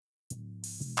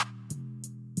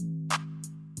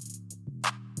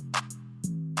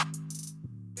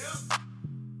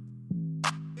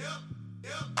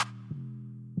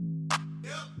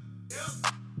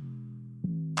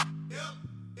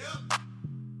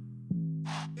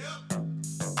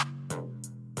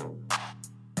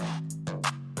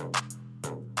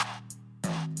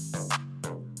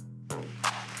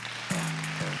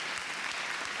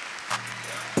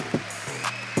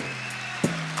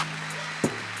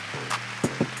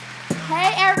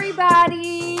Hey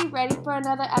everybody! Ready for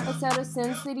another episode of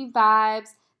Sin City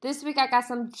Vibes. This week I got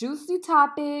some juicy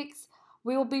topics.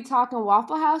 We will be talking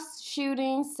Waffle House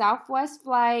shooting, Southwest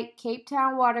flight, Cape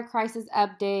Town water crisis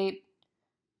update,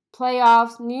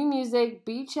 playoffs, new music,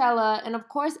 Beachella, and of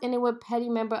course ending with Petty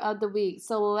Member of the Week.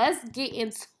 So let's get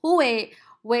into it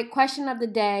with question of the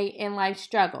day and life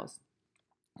struggles.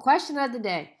 Question of the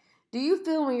day. Do you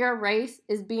feel when your race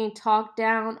is being talked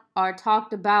down or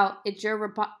talked about, it's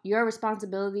your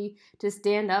responsibility to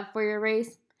stand up for your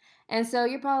race? And so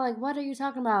you're probably like, what are you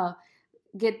talking about?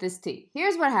 Get this tea.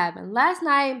 Here's what happened. Last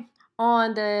night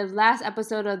on the last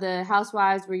episode of the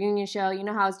Housewives reunion show, you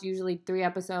know how it's usually 3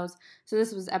 episodes? So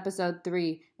this was episode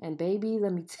 3. And baby,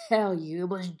 let me tell you, it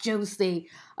was juicy.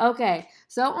 Okay,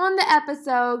 so on the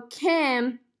episode,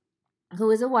 Kim,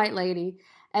 who is a white lady,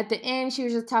 at the end, she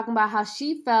was just talking about how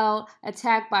she felt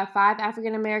attacked by 5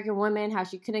 African American women, how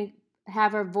she couldn't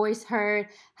have her voice heard,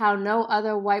 how no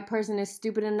other white person is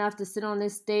stupid enough to sit on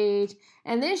this stage.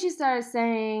 And then she started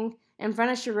saying, in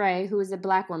front of Sheree, who is a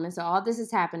black woman, so all this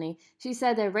is happening, she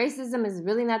said that racism is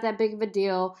really not that big of a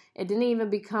deal. It didn't even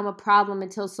become a problem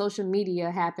until social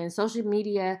media happened. Social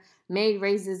media made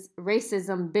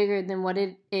racism bigger than what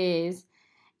it is.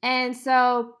 And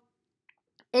so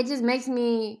it just makes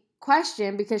me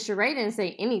question, because Sheree didn't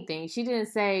say anything. She didn't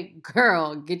say,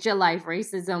 girl, get your life.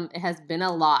 Racism has been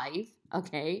alive,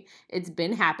 okay? It's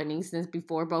been happening since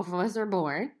before both of us are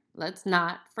born. Let's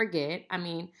not forget. I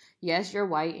mean, yes, you're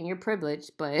white and you're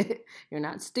privileged, but you're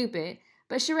not stupid.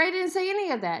 But Sheree didn't say any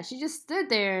of that. She just stood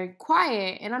there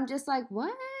quiet, and I'm just like,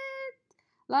 what?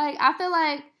 Like, I feel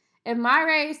like if my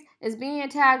race is being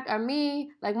attacked, or me,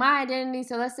 like my identity,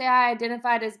 so let's say I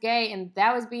identified as gay and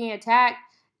that was being attacked,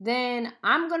 then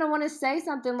I'm going to want to say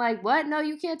something like, what? No,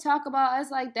 you can't talk about us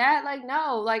like that. Like,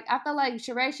 no. Like, I feel like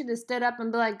Sheree should have stood up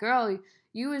and be like, girl,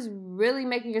 you is really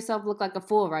making yourself look like a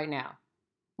fool right now.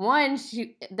 1,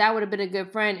 that would have been a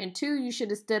good friend. And 2, you should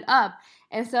have stood up.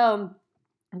 And so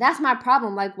that's my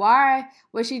problem. Like, why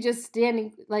was she just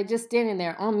standing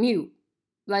there on mute?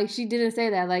 Like, she didn't say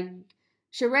that. Like,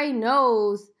 Sheree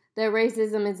knows that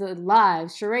racism is alive.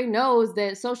 Sheree knows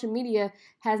that social media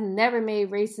has never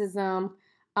made racism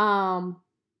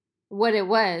what it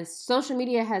was. Social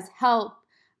media has helped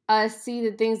us see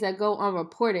the things that go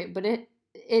unreported, but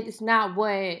it's not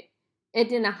what it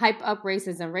didn't hype up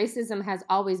racism. Racism has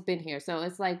always been here. So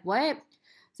it's like, what?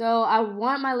 So I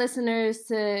want my listeners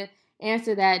to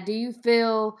answer that. Do you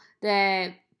feel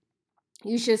that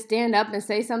you should stand up and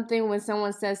say something when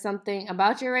someone says something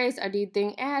about your race? Or do you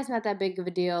think, it's not that big of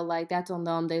a deal. Like, that's on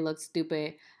them. They look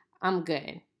stupid. I'm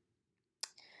good.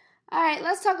 All right,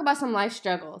 let's talk about some life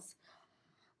struggles.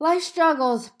 Life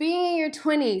struggles, being in your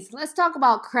 20s. Let's talk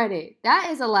about credit. That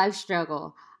is a life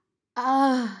struggle.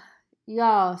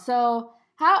 Y'all, so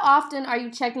how often are you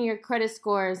checking your credit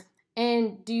scores,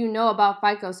 and do you know about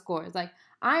FICO scores? Like,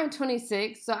 I am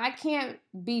 26, so I can't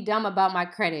be dumb about my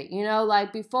credit. You know,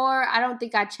 like before, I don't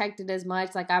think I checked it as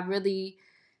much. Like, I really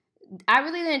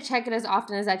didn't check it as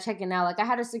often as I check it now. Like, I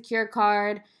had a secure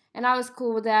card, and I was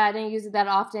cool with that. I didn't use it that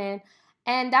often.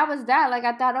 And that was that. Like,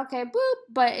 I thought, okay, boop.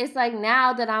 But it's like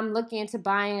now that I'm looking into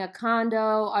buying a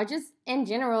condo, or just in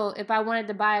general, if I wanted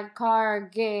to buy a car or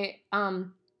get a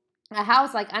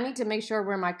house, like, I need to make sure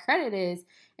where my credit is.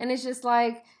 And it's just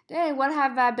like, dang, what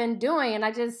have I been doing? And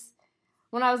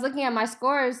when I was looking at my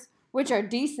scores, which are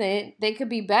decent, they could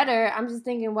be better. I'm just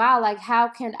thinking, wow, like, how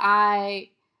can I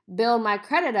build my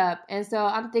credit up? And so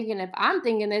I'm thinking, if I'm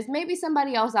thinking this, maybe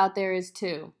somebody else out there is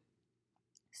too.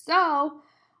 So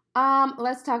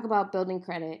let's talk about building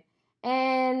credit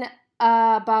and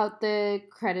about the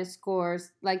credit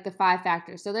scores, like the 5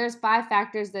 factors. So there's 5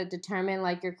 factors that determine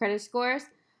like your credit scores.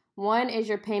 1 is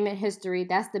your payment history.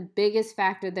 That's the biggest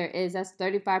factor there is. That's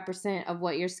 35% of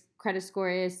what your credit score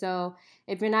is. So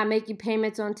if you're not making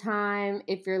payments on time,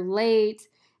 if you're late,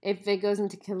 if it goes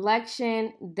into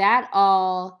collection, that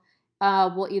all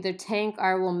will either tank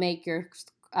or will make your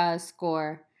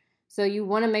score. So you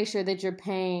want to make sure that you're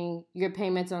paying your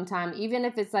payments on time. Even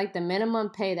if it's like the minimum,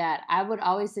 pay that. I would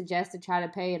always suggest to try to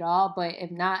pay it all, but if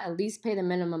not, at least pay the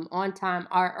minimum on time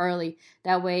or early.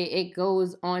 That way it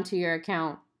goes onto your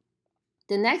account.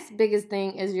 The next biggest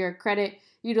thing is your credit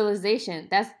utilization.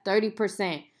 That's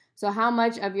 30%. So how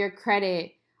much of your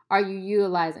credit are you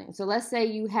utilizing? So let's say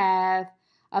you have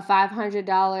a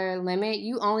 $500 limit.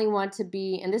 You only want to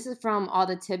be, and this is from all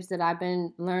the tips that I've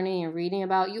been learning and reading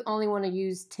about, you only want to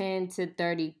use 10 to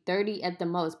 30 at the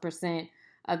most percent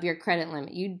of your credit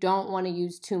limit. You don't want to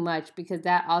use too much, because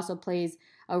that also plays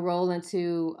a role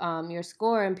into your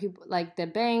score. And people like the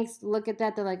banks look at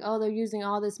that. They're like, oh, they're using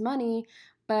all this money.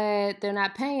 but they're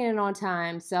not paying it on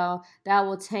time. So that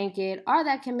will tank it, or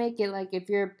that can make it like if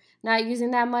you're not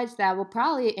using that much, that will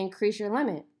probably increase your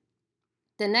limit.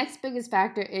 The next biggest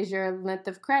factor is your length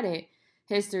of credit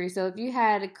history. So if you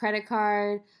had a credit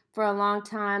card for a long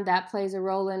time, that plays a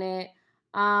role in it.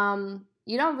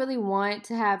 You don't really want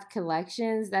to have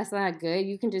collections. That's not good.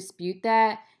 You can dispute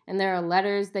that, and there are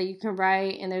letters that you can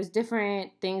write, and there's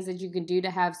different things that you can do to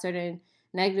have certain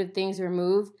negative things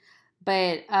removed.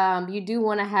 But you do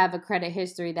want to have a credit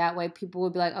history. That way, people will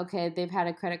be like, okay, they've had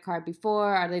a credit card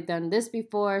before, or they've done this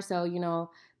before, so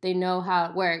they know how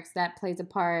it works. That plays a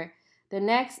part. The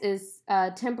next is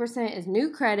 10% is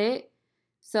new credit.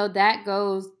 So that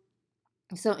goes,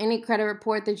 so any credit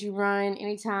report that you run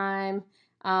anytime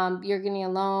you're getting a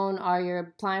loan or you're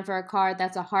applying for a card,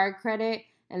 that's a hard credit,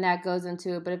 and that goes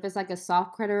into it. But if it's like a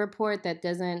soft credit report that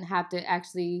doesn't have to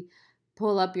actually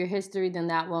pull up your history, then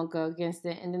that won't go against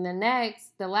it. And then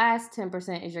the last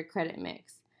 10% is your credit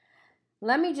mix.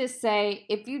 Let me just say,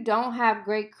 if you don't have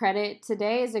great credit,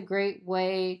 today is a great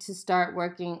way to start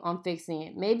working on fixing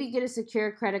it. Maybe get a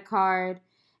secure credit card.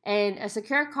 And a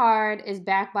secure card is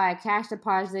backed by a cash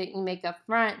deposit you make up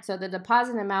front. So the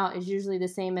deposit amount is usually the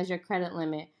same as your credit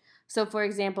limit. So for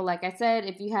example, like I said,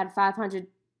 if you had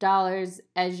 $500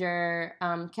 as your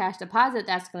cash deposit,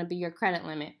 that's going to be your credit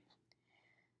limit.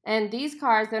 And these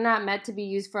cards, they're not meant to be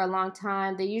used for a long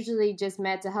time. They're usually just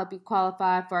meant to help you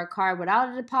qualify for a card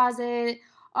without a deposit,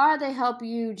 or they help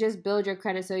you just build your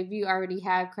credit. So if you already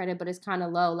have credit but it's kind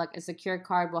of low, like a secure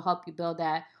card will help you build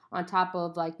that on top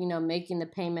of making the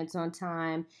payments on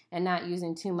time and not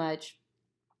using too much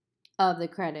of the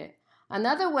credit.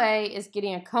 Another way is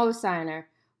getting a cosigner,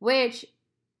 which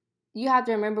you have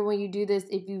to remember when you do this,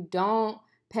 if you don't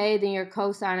pay, then your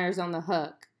cosigner is on the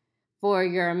hook for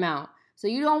your amount. So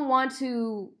you don't want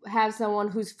to have someone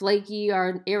who's flaky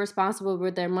or irresponsible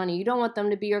with their money. You don't want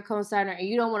them to be your cosigner, and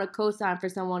you don't want to cosign for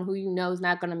someone who you know is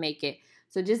not going to make it.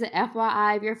 So just an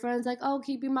FYI, if your friend's like, oh,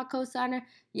 can you be my cosigner?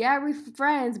 Yeah, we're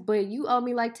friends, but you owe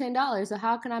me like $10. So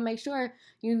how can I make sure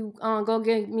you go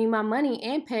give me my money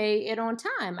and pay it on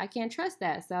time? I can't trust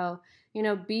that. So,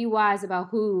 be wise about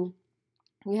who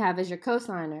you have as your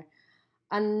cosigner.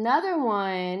 Another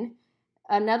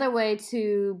way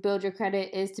to build your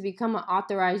credit is to become an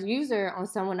authorized user on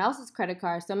someone else's credit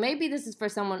card. So maybe this is for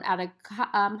someone out of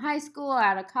high school or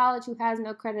out of college who has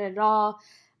no credit at all.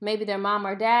 Maybe their mom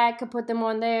or dad could put them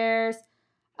on theirs.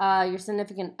 Your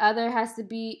significant other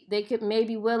they may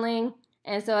be willing.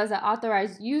 And so as an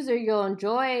authorized user, you'll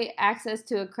enjoy access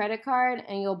to a credit card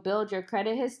and you'll build your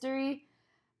credit history.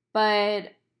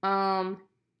 But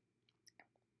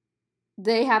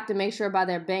they have to make sure by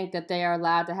their bank that they are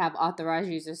allowed to have authorized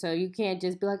users. So you can't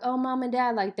just be like, oh, mom and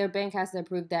dad, like their bank has to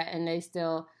approve that, and they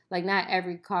still, like, not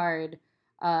every card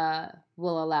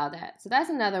will allow that. So that's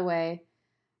another way.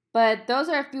 But those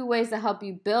are a few ways to help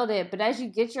you build it. But as you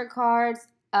get your cards,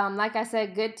 like I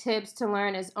said, good tips to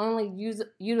learn is only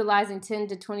utilizing 10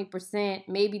 to 20%,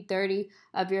 maybe 30%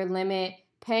 of your limit,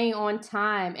 paying on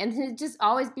time, and to just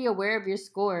always be aware of your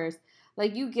scores.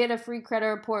 Like you get a free credit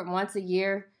report once a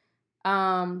year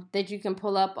that you can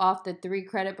pull up off the 3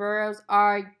 credit bureaus,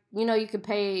 or you could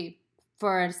pay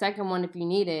for a second one if you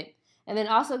need it. And then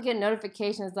also get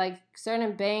notifications, like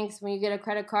certain banks, when you get a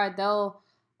credit card, they'll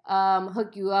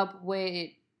hook you up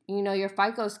with your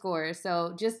FICO score.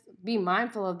 So just be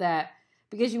mindful of that,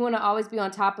 because you want to always be on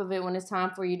top of it when it's time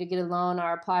for you to get a loan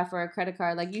or apply for a credit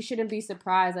card. Like you shouldn't be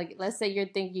surprised. Like let's say you're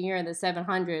thinking you're in the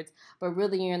 700s, but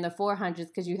really you're in the 400s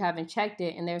because you haven't checked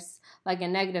it and there's like a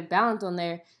negative balance on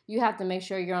there. You have to make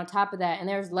sure you're on top of that. And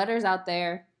there's letters out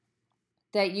there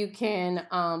that you can,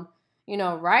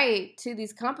 write to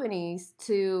these companies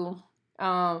to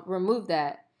remove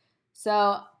that.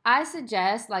 So I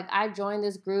suggest, I joined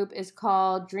this group. It's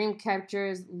called Dream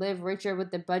Catchers Live Richer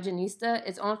with the Budgetnista.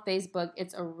 It's on Facebook.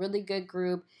 It's a really good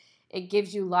group. It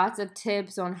gives you lots of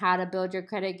tips on how to build your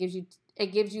credit. It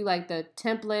gives you like the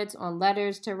templates on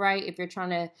letters to write if you're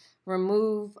trying to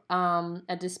remove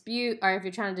a dispute, or if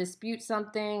you're trying to dispute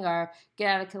something or get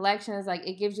out of collections. Like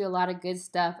it gives you a lot of good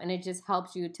stuff, and it just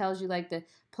helps you. It tells you like the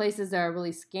places that are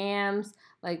really scams,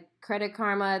 like Credit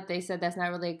Karma. They said that's not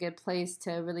really a good place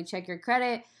to really check your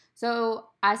credit. So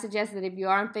I suggest that if you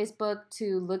are on Facebook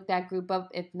to look that group up.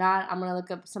 If not, I'm going to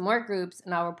look up some more groups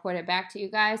and I'll report it back to you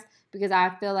guys, because I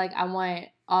feel like I want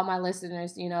all my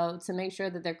listeners, to make sure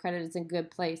that their credit is in a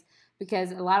good place.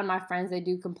 Because a lot of my friends, they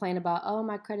do complain about, oh,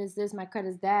 my credit is this, my credit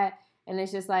is that. And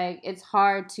it's just like, it's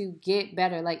hard to get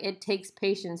better. Like it takes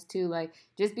patience too. Like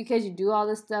just because you do all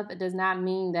this stuff, it does not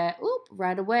mean that,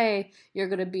 right away, you're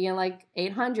going to be in like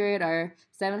 800 or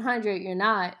 700. You're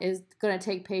not. It's going to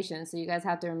take patience. So you guys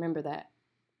have to remember that.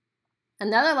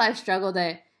 Another life struggle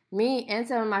that me and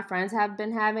some of my friends have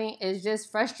been having is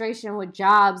just frustration with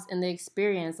jobs and the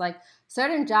experience. Like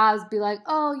certain jobs be like,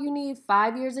 oh, you need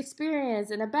 5 years experience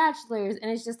and a bachelor's.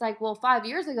 And it's just like, well, 5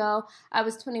 years ago, I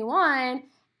was 21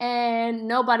 and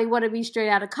nobody wanted me straight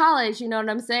out of college. You know what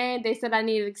I'm saying? They said I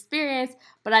needed experience,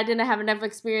 but I didn't have enough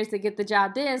experience to get the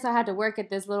job done. So I had to work at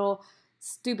this little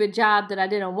stupid job that I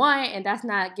didn't want, and that's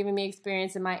not giving me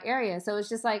experience in my area. So it's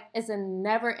just like, it's a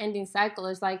never ending cycle.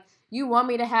 It's like, you want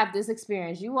me to have this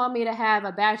experience, you want me to have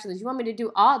a bachelor's, you want me to do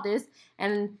all this,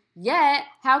 and yet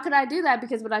how could I do that?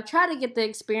 Because when I try to get the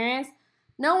experience,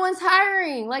 no one's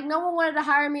hiring. Like, no one wanted to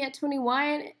hire me at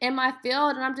 21 in my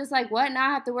field, and I'm just like, what? Now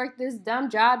I have to work this dumb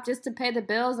job just to pay the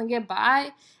bills and get by.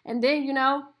 And then,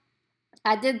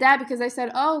 I did that because they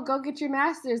said, oh, go get your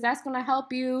master's, that's going to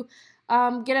help you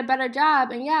get a better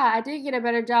job. And yeah, I did get a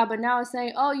better job, but now it's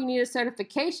saying, oh, you need a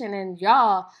certification. And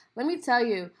y'all, let me tell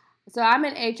you, so I'm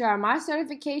in HR. My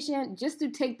certification, just to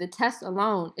take the test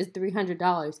alone, is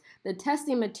 $300. The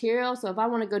testing material, so if I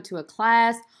want to go to a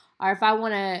class or if I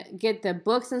want to get the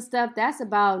books and stuff, that's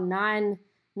about $900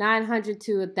 to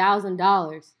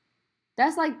 $1,000.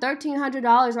 That's like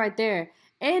 $1,300 right there.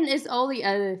 And it's only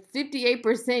a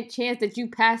 58% chance that you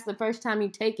pass the first time you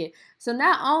take it. So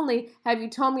not only have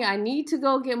you told me I need to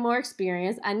go get more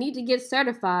experience, I need to get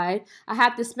certified, I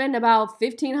have to spend about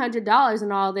 $1,500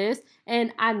 in all this,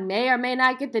 and I may or may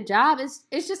not get the job.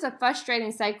 It's just a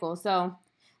frustrating cycle. So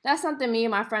that's something me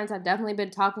and my friends have definitely been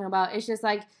talking about. It's just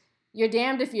like, you're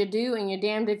damned if you do and you're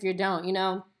damned if you don't,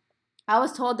 I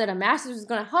was told that a master's is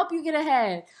going to help you get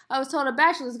ahead. I was told a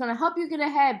bachelor's is going to help you get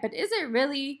ahead. But is it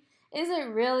really? Is it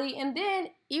really? And then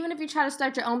even if you try to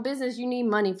start your own business, you need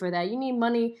money for that. You need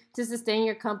money to sustain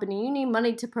your company. You need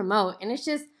money to promote. And it's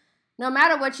just, no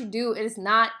matter what you do, it's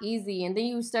not easy. And then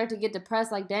you start to get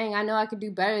depressed like, dang, I know I could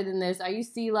do better than this. Or you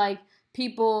see like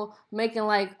people making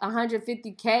like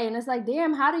 $150K. And it's like,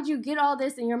 damn, how did you get all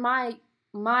this and you're my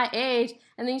age?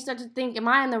 And then you start to think, am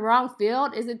I in the wrong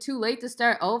field? Is it too late to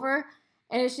start over?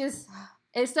 And it's just,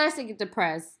 it starts to get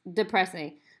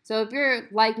depressing. So if you're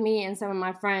like me and some of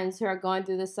my friends who are going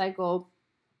through this cycle,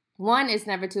 one, it's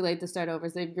never too late to start over.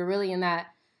 So if you're really in that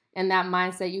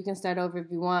mindset, you can start over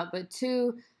if you want. But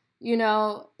two,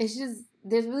 it's just,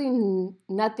 there's really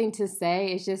nothing to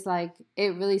say. It's just like,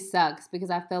 it really sucks because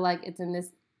I feel like it's in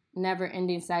this never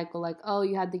ending cycle. Like, oh,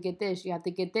 you have to get this, you have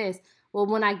to get this. Well,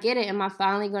 when I get it, am I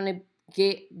finally going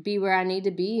to be where I need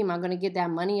to be? Am I going to get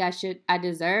that money I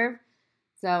deserve?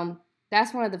 So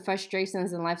that's one of the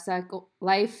frustrations and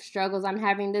life struggles I'm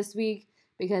having this week,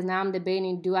 because now I'm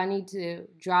debating, do I need to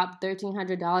drop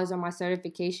 $1,300 on my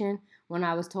certification when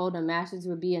I was told a master's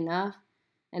would be enough?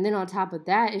 And then on top of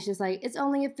that, it's just like, it's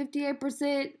only a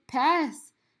 58%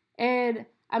 pass. And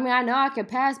I mean, I know I could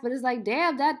pass, but it's like,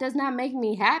 damn, that does not make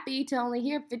me happy to only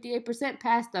hear 58%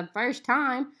 pass the first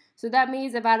time. So that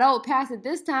means if I don't pass it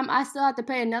this time, I still have to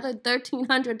pay another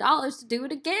 $1,300 to do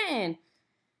it again.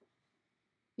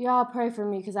 Y'all pray for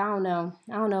me because I don't know.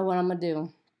 I don't know what I'm going to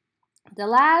do. The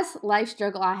last life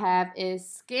struggle I have is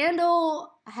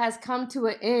Scandal has come to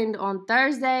an end on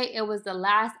Thursday. It was the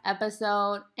last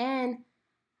episode, and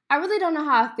I really don't know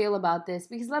how I feel about this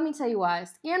because let me tell you why.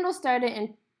 Scandal started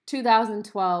in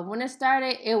 2012. When it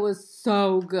started, it was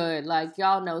so good. Like,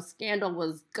 y'all know, Scandal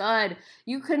was good.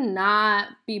 You could not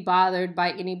be bothered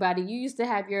by anybody. You used to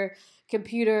have your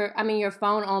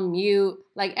phone on mute.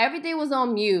 Like, everything was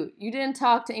on mute. You didn't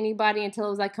talk to anybody until it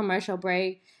was like commercial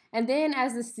break. And then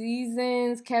as the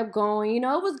seasons kept going, it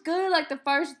was good like the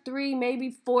first 3,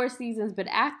 maybe 4 seasons. But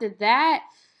after that,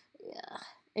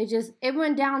 it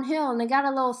went downhill and it got a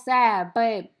little sad.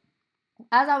 But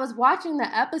as I was watching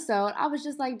the episode, I was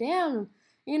just like, damn,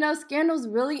 Scandal's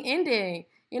really ending.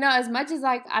 As much as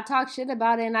like I talk shit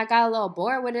about it and I got a little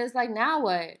bored with it, it's like, now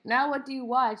what? Now what do you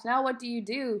watch? Now what do you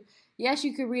do? Yes,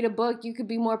 you could read a book, you could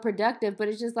be more productive, but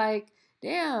it's just like,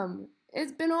 damn,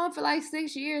 it's been on for like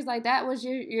 6 years. Like, that was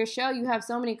your show. You have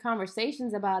so many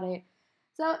conversations about it.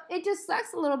 So it just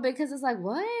sucks a little bit because it's like,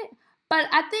 what? But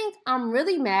I think I'm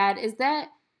really mad is that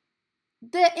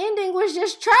the ending was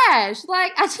just trash.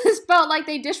 Like, I just felt like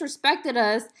they disrespected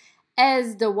us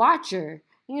as the watcher.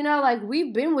 Like,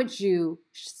 we've been with you,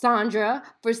 Sandra,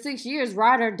 for 6 years,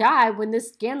 ride or die, when this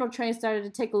Scandal train started to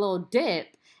take a little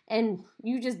dip. And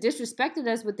you just disrespected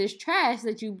us with this trash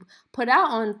that you put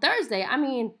out on Thursday. I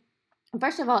mean,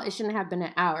 first of all, it shouldn't have been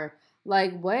an hour.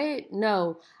 Like, what?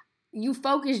 No. You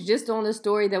focused just on the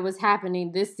story that was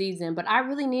happening this season. But I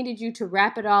really needed you to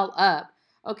wrap it all up.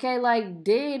 Okay, like,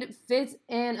 did Fitz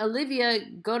and Olivia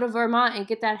go to Vermont and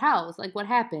get that house? Like, what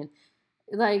happened?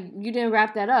 Like, you didn't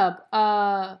wrap that up.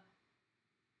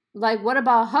 Like, what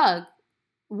about Hug?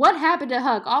 what happened to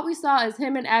Huck? All we saw is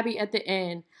him and Abby at the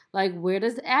end. Like, where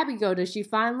does Abby go? Does she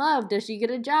find love? Does she get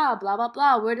a job? Blah, blah,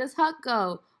 blah. Where does Huck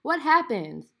go? What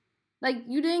happens? Like,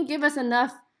 you didn't give us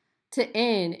enough to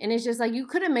end. And it's just like, you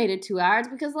could have made it 2 hours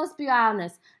because let's be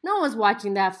honest, no one's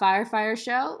watching that firefighter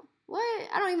show. What?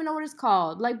 I don't even know what it's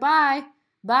called. Like, bye.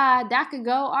 That could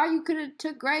go. Or you could have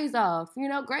took Grey's off. You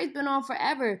know, Grey's been on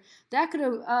forever. That could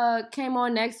have came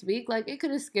on next week. Like, it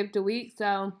could have skipped a week.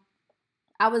 So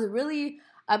I was really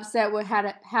upset with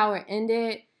how it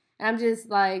ended. And I'm just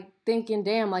like thinking,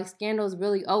 damn, like Scandal's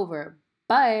really over.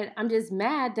 But I'm just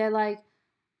mad that like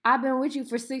I've been with you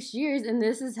for 6 years and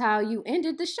this is how you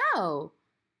ended the show.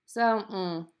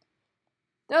 So,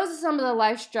 those are some of the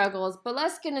life struggles. But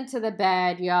let's get into the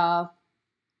bad, y'all.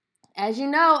 As you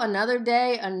know, another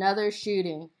day, another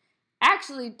shooting.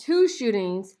 Actually, 2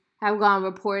 shootings have gone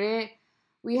reported.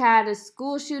 We had a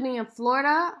school shooting in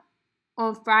Florida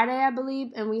on Friday, I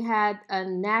believe, and we had a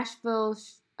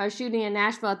shooting in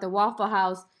Nashville at the Waffle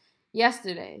House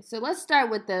yesterday. So let's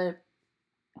start with the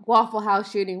Waffle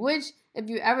House shooting, which, if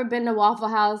you've ever been to Waffle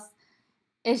House,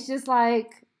 it's just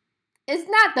like, it's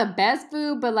not the best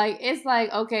food, but like, it's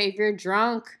like, okay, if you're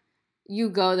drunk, you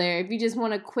go there. If you just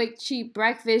want a quick, cheap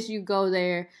breakfast, you go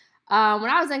there. When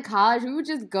I was in college, we would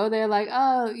just go there like,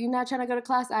 oh, you're not trying to go to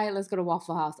class? All right, let's go to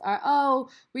Waffle House. Or, oh,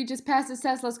 we just passed the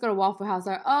test, let's go to Waffle House.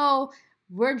 Or, oh,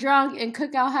 we're drunk and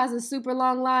Cookout has a super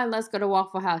long line, let's go to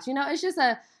Waffle House. You know, it's just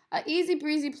a easy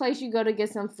breezy place you go to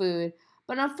get some food.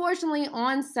 But unfortunately,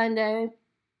 on Sunday,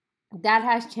 that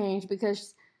has changed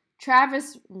because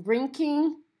Travis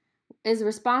Rinking is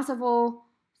responsible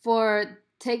for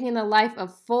taking the life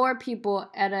of 4 people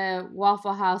at a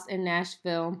Waffle House in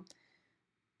Nashville.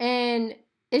 And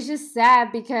it's just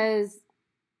sad because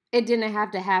it didn't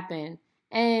have to happen.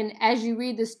 And as you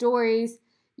read the stories,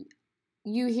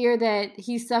 you hear that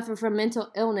he suffered from mental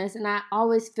illness. And I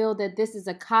always feel that this is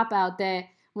a cop-out, that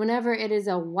whenever it is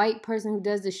a white person who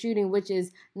does the shooting, which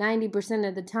is 90%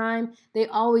 of the time, they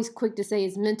always quick to say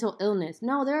it's mental illness.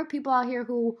 No, there are people out here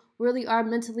who really are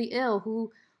mentally ill,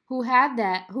 who have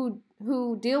that,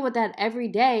 who deal with that every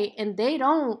day, and they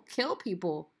don't kill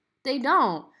people. They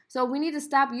don't. So we need to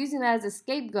stop using that as a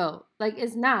scapegoat. Like,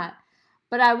 it's not.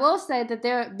 But I will say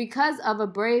that because of a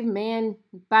brave man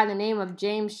by the name of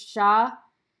James Shaw,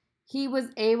 he was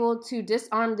able to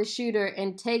disarm the shooter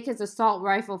and take his assault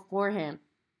rifle for him.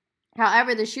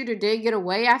 However, the shooter did get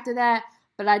away after that,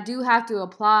 but I do have to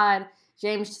applaud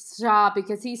James Shaw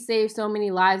because he saved so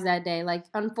many lives that day. Like,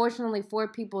 unfortunately, 4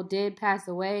 people did pass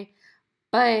away,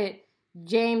 but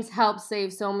James helped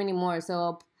save so many more.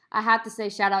 So I have to say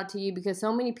shout out to you because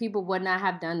so many people would not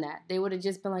have done that. They would have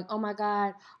just been like, oh my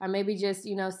God, or maybe just,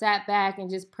 sat back and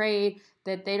just prayed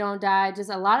that they don't die. Just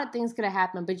a lot of things could have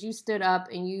happened, but you stood up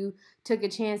and you took a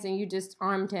chance and you just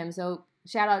armed him. So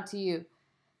shout out to you.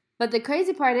 But the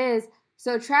crazy part is,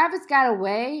 so Travis got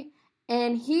away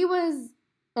and he was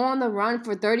on the run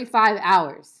for 35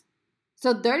 hours.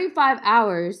 So 35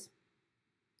 hours,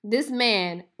 this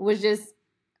man was just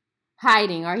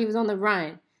hiding, or he was on the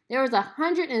run. There was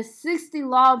 160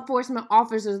 law enforcement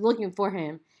officers looking for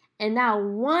him, and not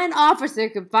one officer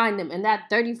could find him in that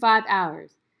 35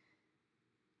 hours.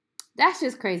 That's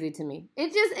just crazy to me.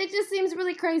 It just seems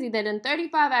really crazy that in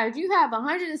 35 hours you have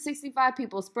 165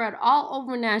 people spread all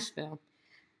over Nashville,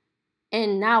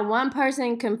 and not one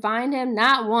person can find him.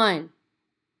 Not one.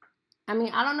 I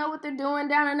mean, I don't know what they're doing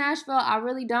down in Nashville. I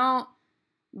really don't.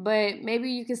 But maybe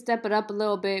you can step it up a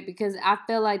little bit because I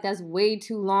feel like that's way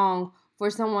too long for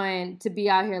someone to be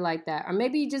out here like that. Or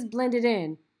maybe he just blended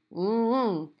in.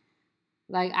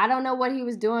 Like, I don't know what he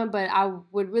was doing, but I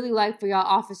would really like for y'all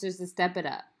officers to step it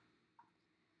up.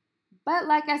 But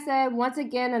like I said, once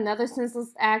again, another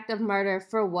senseless act of murder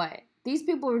for what? These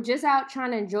people were just out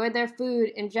trying to enjoy their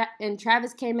food and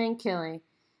Travis came in killing.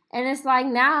 And it's like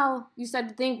now you start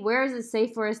to think, where is it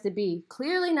safe for us to be?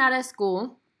 Clearly not at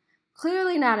school.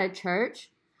 Clearly not at church,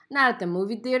 not at the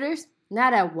movie theaters,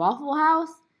 not at Waffle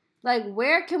House. Like,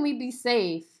 where can we be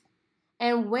safe?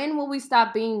 And when will we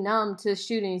stop being numb to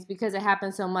shootings because it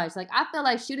happens so much? Like, I feel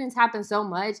like shootings happen so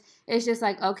much. It's just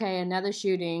like, okay, another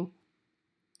shooting.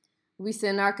 We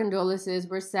send our condolences.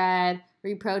 We're sad.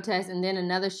 We protest. And then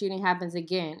another shooting happens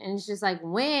again. And it's just like,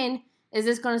 when is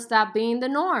this going to stop being the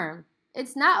norm?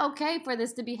 It's not okay for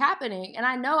this to be happening. And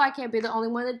I know I can't be the only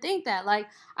one to think that. Like,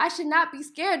 I should not be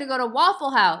scared to go to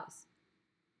Waffle House.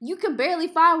 You can barely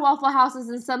find Waffle Houses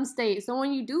in some states. So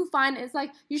when you do find it, it's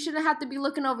like you shouldn't have to be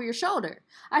looking over your shoulder.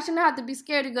 I shouldn't have to be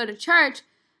scared to go to church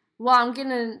while I'm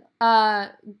giving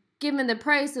the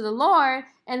praise to the Lord,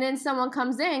 and then someone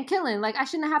comes in killing. Like, I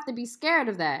shouldn't have to be scared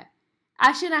of that.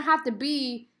 I shouldn't have to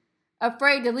be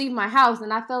afraid to leave my house.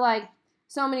 And I feel like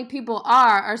so many people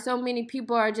are, or so many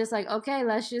people are just like, okay,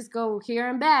 let's just go here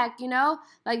and back, you know?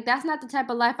 Like, that's not the type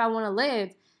of life I want to live.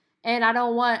 And I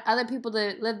don't want other people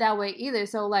to live that way either.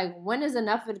 So, like, when is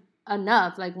enough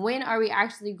enough? Like, when are we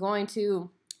actually going to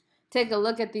take a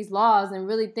look at these laws and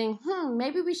really think,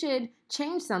 maybe we should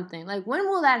change something? Like, when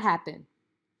will that happen?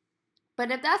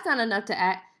 But if that's not enough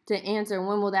to answer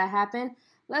when will that happen,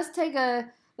 let's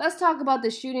talk about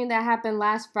the shooting that happened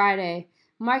last Friday,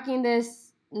 marking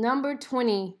this number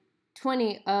 20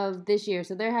 of this year.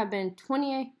 So there have been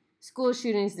 20 school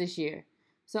shootings this year.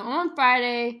 So on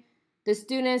Friday, the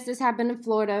students, this happened in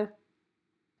Florida,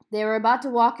 they were about to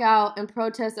walk out in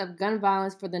protest of gun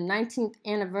violence for the 19th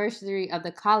anniversary of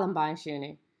the Columbine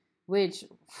shooting, which,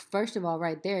 first of all,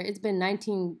 right there, it's been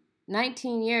 19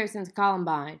 years since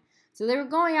Columbine. So they were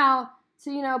going out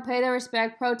to, pay their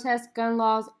respect, protest gun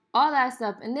laws, all that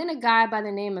stuff. And then a guy by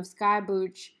the name of Sky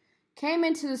Booch came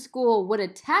into the school with a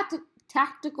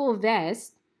tactical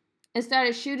vest and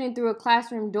started shooting through a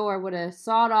classroom door with a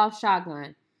sawed-off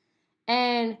shotgun.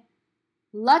 And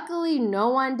luckily, no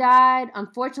one died.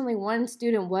 Unfortunately, one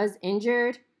student was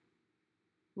injured,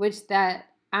 which that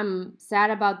I'm sad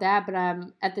about that, but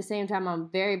at the same time, I'm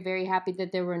very, very happy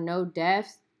that there were no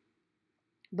deaths.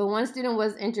 But one student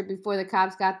was injured before the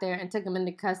cops got there and took him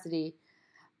into custody.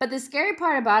 But the scary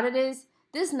part about it is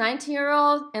this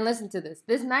 19-year-old, and listen to this,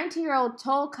 this 19-year-old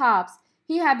told cops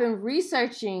he had been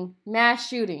researching mass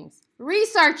shootings.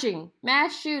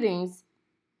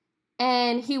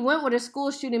 And he went with a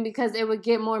school shooting because it would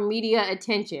get more media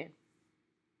attention.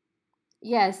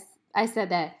 Yes, I said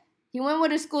that. He went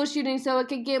with a school shooting so it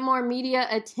could get more media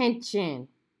attention.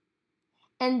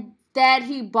 And that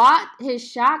he bought his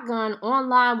shotgun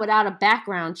online without a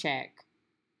background check.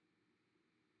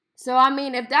 So, I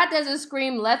mean, if that doesn't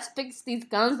scream, let's fix these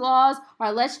guns laws,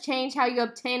 or let's change how you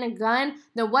obtain a gun,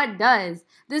 then what does?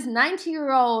 This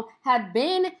 19-year-old had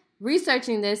been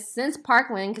researching this since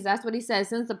Parkland, because that's what he says,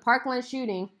 since the Parkland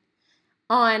shooting,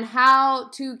 on how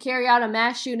to carry out a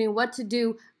mass shooting, what to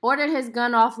do, ordered his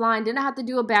gun offline, didn't have to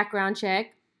do a background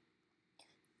check,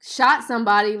 shot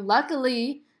somebody.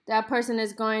 Luckily, that person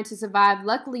is going to survive.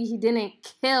 Luckily, he didn't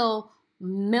kill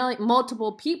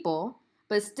multiple people,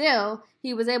 but still,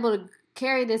 he was able to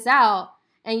carry this out,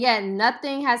 and yet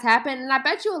nothing has happened. And I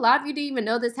bet you a lot of you didn't even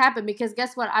know this happened, because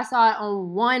guess what? I saw it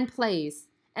on one place,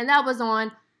 and that was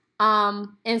on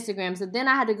Instagram. So then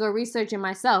I had to go research it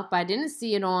myself, but I didn't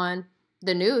see it on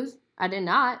the news. I did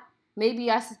not. Maybe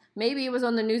it was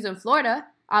on the news in Florida.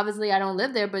 Obviously, I don't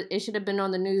live there, but it should have been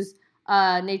on the news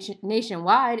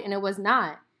nationwide, and it was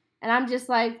not. And I'm just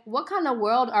like, what kind of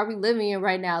world are we living in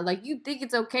right now? Like, you think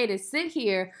it's okay to sit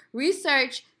here,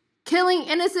 research killing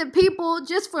innocent people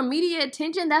just for media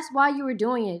attention? That's why you were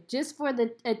doing it. Just for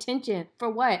the attention.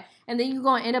 For what? And then you're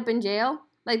going to end up in jail?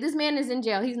 Like, this man is in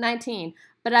jail. He's 19.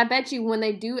 But I bet you when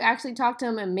they do actually talk to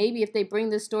him, and maybe if they bring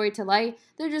this story to light,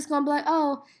 they're just going to be like,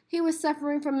 oh, he was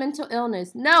suffering from mental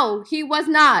illness. No, he was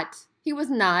not. He was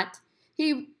not.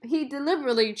 He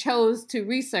deliberately chose to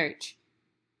research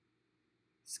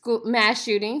school mass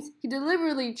shootings. He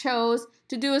deliberately chose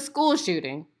to do a school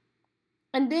shooting.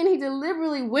 And then he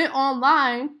deliberately went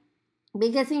online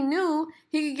because he knew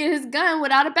he could get his gun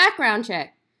without a background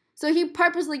check. So he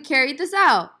purposely carried this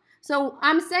out. So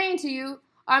I'm saying to,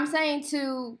 obviously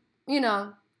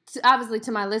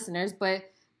to my listeners,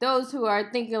 but those who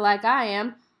are thinking like I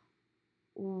am,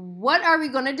 what are we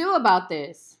going to do about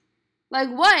this? Like,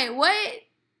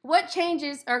 what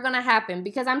changes are going to happen?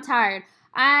 Because I'm tired.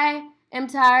 I am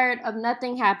tired of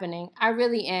nothing happening. I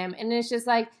really am. And it's just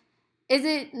like,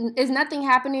 is nothing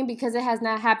happening because it has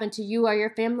not happened to you or your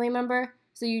family member?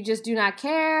 So you just do not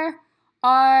care?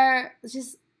 Or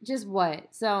just what?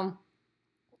 So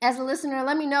as a listener,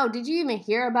 let me know, did you even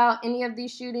hear about any of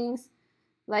these shootings?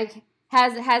 Like,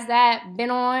 has that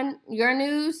been on your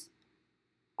news?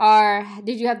 Or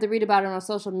did you have to read about it on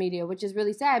social media, which is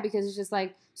really sad because it's just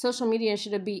like social media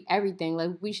should be everything.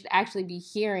 Like, we should actually be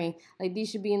hearing, like, these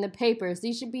should be in the papers.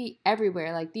 These should be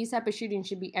everywhere. Like, these type of shootings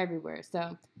should be everywhere.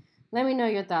 So let me know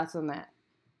your thoughts on that.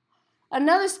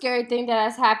 Another scary thing that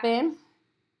has happened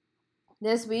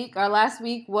this week or last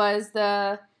week was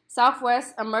the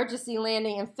Southwest emergency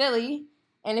landing in Philly.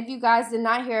 And if you guys did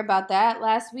not hear about that,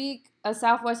 last week a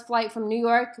Southwest flight from New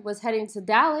York was heading to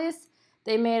Dallas.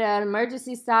 They made an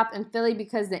emergency stop in Philly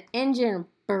because the engine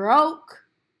broke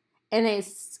and it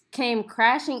came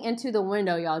crashing into the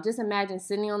window, y'all. Just imagine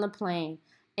sitting on the plane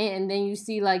and then you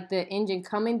see like the engine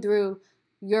coming through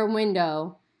your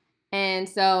window. And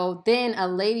so then a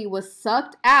lady was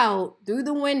sucked out through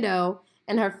the window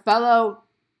and her fellow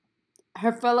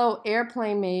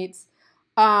airplane mates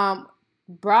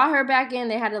brought her back in.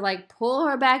 They had to like pull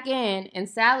her back in, and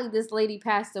sadly, this lady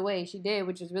passed away. She did,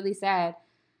 which was really sad.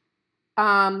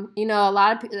 A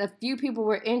few people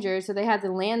were injured, so they had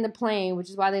to land the plane, which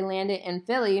is why they landed in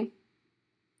Philly.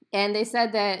 And they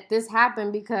said that this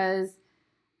happened because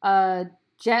a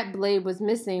jet blade was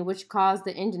missing, which caused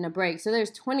the engine to break. So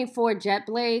there's 24 jet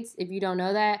blades. If you don't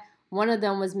know that, one of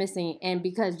them was missing, and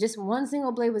because just one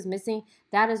single blade was missing,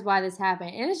 that is why this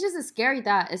happened. And it's just a scary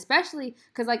thought, especially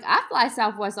because like I fly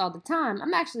Southwest all the time.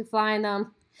 I'm actually flying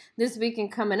them this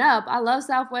weekend coming up. I love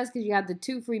Southwest because you have the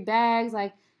 2 free bags.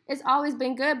 Like, it's always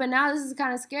been good, but now this is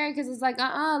kind of scary because it's like,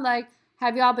 like,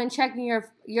 have y'all been checking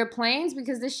your planes?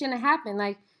 Because this shouldn't happen.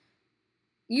 Like,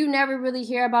 you never really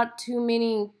hear about too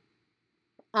many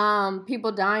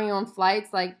people dying on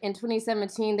flights. Like, in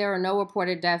 2017, there were no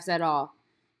reported deaths at all.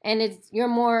 And you're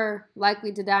more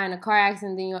likely to die in a car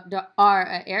accident than you are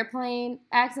an airplane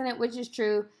accident, which is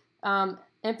true.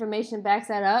 Information backs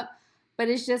that up. But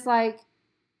it's just like,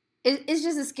 it's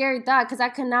just a scary thought because I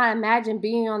could not imagine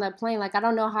being on that plane. Like, I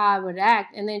don't know how I would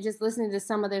act. And then just listening to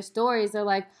some of their stories, they're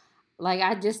like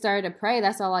I just started to pray.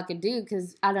 That's all I could do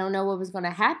because I don't know what was going to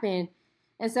happen.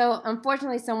 And so,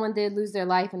 unfortunately, someone did lose their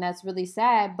life, and that's really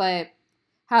sad. But,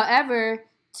 however,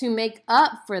 to make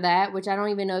up for that, which I don't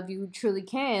even know if you truly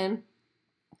can,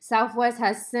 Southwest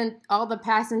has sent all the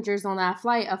passengers on that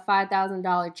flight a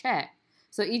 $5,000 check.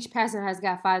 So each passenger has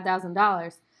got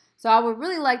 $5,000. So I would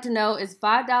really like to know, is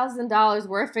 $5,000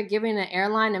 worth for giving an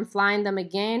airline and flying them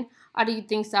again? Or do you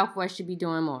think Southwest should be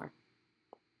doing more?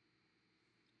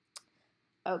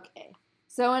 Okay.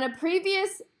 So in a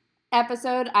previous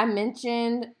episode, I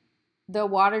mentioned the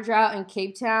water drought in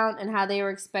Cape Town and how they were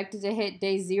expected to hit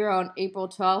day 0 on April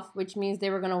 12th, which means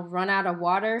they were going to run out of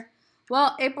water.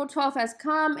 Well, April 12th has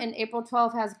come and April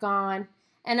 12th has gone.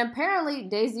 And apparently,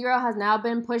 day 0 has now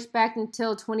been pushed back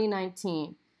until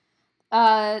 2019.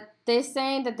 They're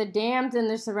saying that the dams in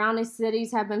the surrounding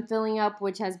cities have been filling up,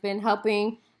 which has been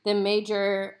helping the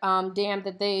major dam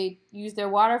that they use their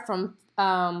water from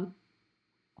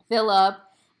fill up.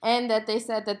 And that they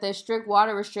said that the strict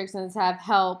water restrictions have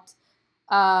helped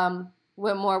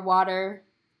with more water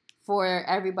for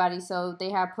everybody. So they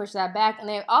have pushed that back. And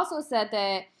they also said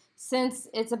that since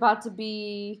it's about to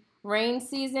be rain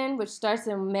season, which starts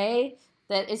in May,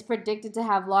 that it's predicted to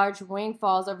have large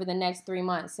rainfalls over the next 3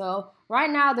 months. So right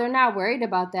now they're not worried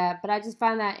about that, but I just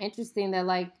find that interesting that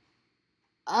like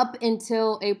up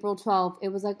until April 12th, it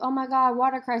was like, oh my God,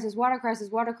 water crisis, water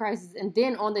crisis, water crisis. And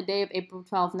then on the day of April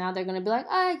 12th, now they're going to be like,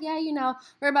 yeah,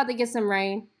 we're about to get some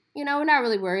rain. We're not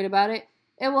really worried about it.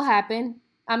 It will happen.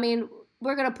 I mean,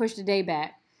 we're going to push the day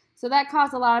back. So that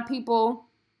caused a lot of people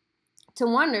to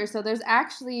wonder. So there's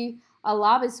actually a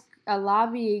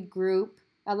lobby group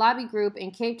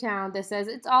in Cape Town that says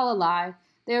it's all a lie.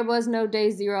 There was no day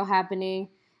 0 happening,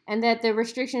 and that the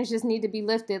restrictions just need to be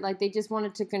lifted. Like, they just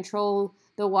wanted to control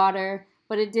the water,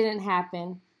 but it didn't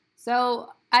happen. So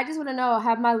I just want to know,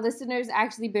 have my listeners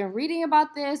actually been reading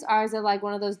about this, or is it like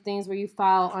one of those things where you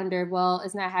file under, well,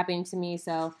 it's not happening to me,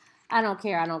 so I don't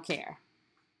care.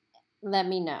 Let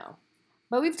me know.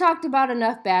 But we've talked about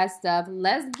enough bad stuff.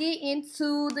 Let's get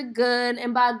into the good.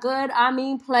 And by good, I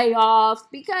mean playoffs.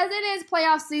 Because it is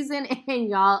playoff season. And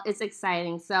y'all, it's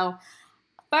exciting. So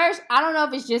first, I don't know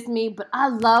if it's just me, but I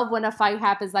love when a fight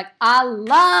happens. Like, I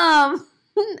love...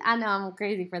 I know I'm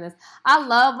crazy for this. I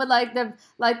love when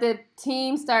the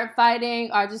teams start fighting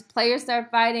or just players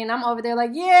start fighting. And I'm over there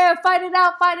like, yeah, fight it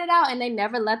out. And they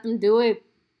never let them do it.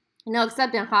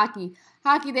 Except in hockey.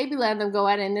 Hockey, they be letting them go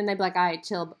at it. And then they be like, all right,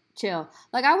 chill.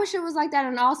 Like, I wish it was like that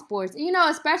in all sports.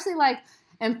 Especially like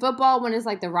in football when it's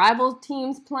like the rival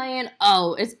teams playing.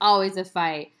 Oh, it's always a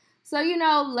fight. So,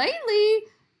 lately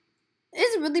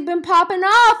it's really been popping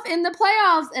off in the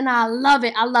playoffs. And I love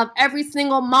it. I love every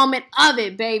single moment of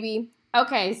it, baby.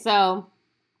 Okay, so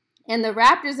in the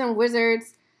Raptors and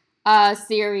Wizards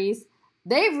series,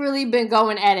 they've really been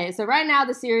going at it. So right now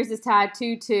the series is tied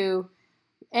 2-2.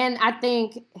 And I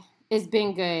think it's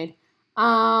been good.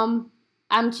 I'm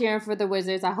cheering for the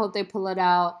Wizards. I hope they pull it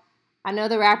out. I know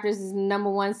the Raptors is the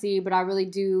number 1 seed, but I really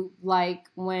do like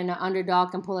when an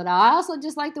underdog can pull it out. I also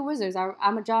just like the Wizards.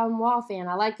 I'm a John Wall fan.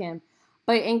 I like him.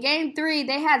 But in Game 3,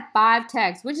 they had 5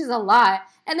 techs, which is a lot.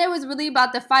 And they was really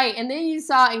about to fight. And then you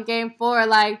saw in Game 4,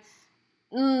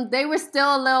 they were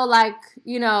still a little,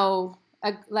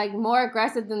 more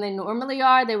aggressive than they normally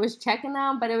are. They was checking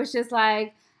them, but it was just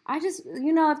like,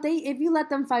 if you let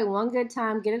them fight one good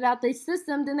time, get it out their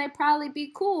system, then they probably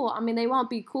be cool. I mean, they won't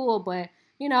be cool, but,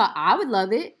 I would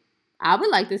love it. I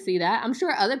would like to see that. I'm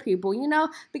sure other people,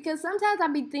 because sometimes I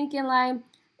be thinking,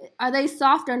 are they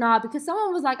soft or not? Because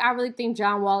someone was like, I really think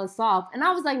John Wall is soft. And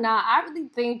I was like, nah, I really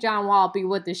think John Wall be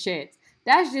with the shits.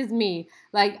 That's just me.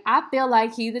 Like, I feel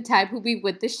like he's the type who be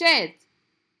with the shits.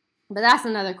 But that's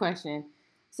another question.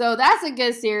 So that's a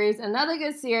good series. Another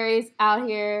good series out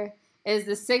here is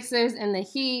the Sixers and the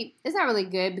Heat. It's not really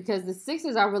good because the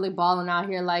Sixers are really balling out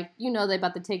here. Like, you know, they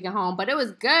about to take it home. But it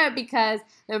was good because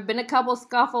there have been a couple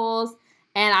scuffles.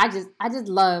 And I just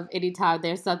love anytime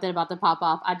there's something about to pop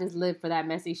off. I just live for that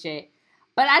messy shit.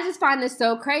 But I just find this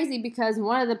so crazy because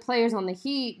one of the players on the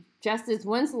Heat, Justice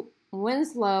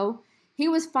Winslow, he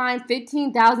was fined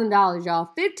 $15,000, y'all.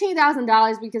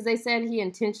 $15,000 because they said he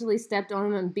intentionally stepped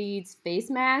on Embiid's face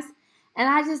mask. And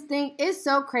I just think it's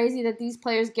so crazy that these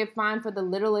players get fined for the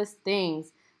littlest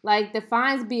things. Like, the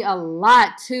fines be a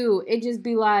lot, too. It just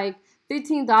be like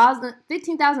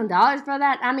 $15,000 for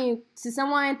that. I mean, to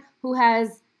someone who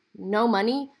has no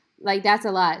money, like, that's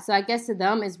a lot. So I guess to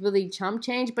them, it's really chump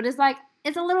change. But it's like,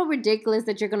 it's a little ridiculous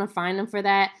that you're going to fine them for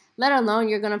that. Let alone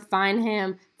you're going to fine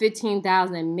him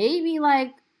 $15,000, maybe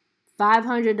like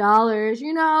 $500,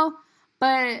 you know?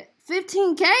 But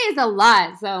 $15K is a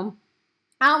lot. So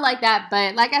I don't like that.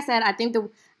 But like I said,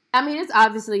 it's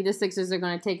obviously the Sixers are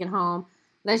going to take it home.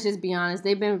 Let's just be honest.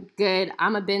 They've been good.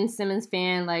 I'm a Ben Simmons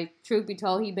fan. Like, truth be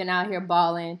told, he's been out here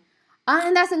balling.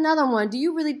 And that's another one. Do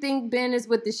you really think Ben is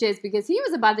with the shits? Because he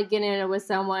was about to get in it with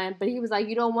someone, but he was like,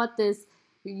 you don't want this.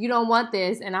 You don't want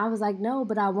this. And I was like, no,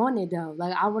 but I want it, though.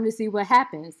 Like, I want to see what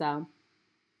happens. So,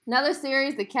 another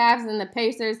series, the Cavs and the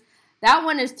Pacers. That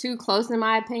one is too close, in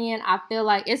my opinion. I feel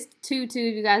like it's 2-2.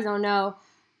 You guys don't know.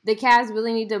 The Cavs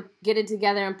really need to get it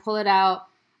together and pull it out.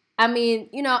 I mean,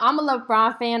 you know, I'm a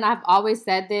LeBron fan. I've always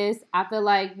said this. I feel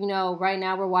like, you know, right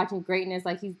now we're watching greatness.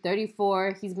 Like, he's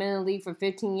 34. He's been in the league for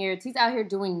 15 years. He's out here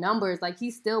doing numbers. Like,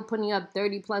 he's still putting up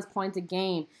 30-plus points a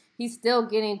game. He's still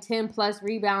getting 10-plus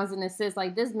rebounds and assists.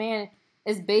 Like, this man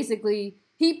is basically,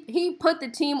 he put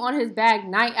the team on his back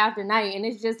night after night. And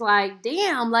it's just like,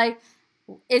 damn, like,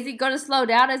 is he going to slow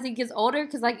down as he gets older?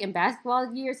 Because, like, in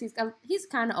basketball years, he's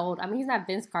kind of old. I mean, he's not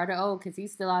Vince Carter old because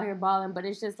he's still out here balling. But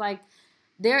it's just like,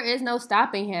 there is no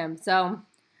stopping him. So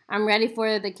I'm ready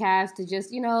for the Cavs to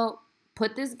just, you know,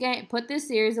 put this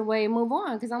series away and move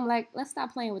on. Because I'm like, let's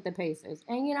stop playing with the Pacers.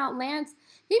 And, you know, Lance,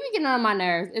 he be getting on my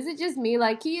nerves. Is it just me?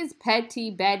 Like, he is petty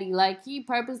Betty. Like, he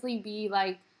purposely be,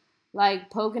 like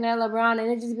poking at LeBron. And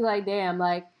it just be like, damn,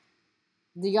 like,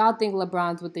 do y'all think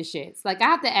LeBron's with the shits? Like, I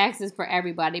have to ask this for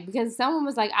everybody. Because someone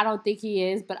was like, I don't think he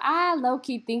is. But I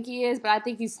low-key think he is. But I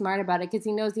think he's smart about it. Because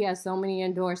he knows he has so many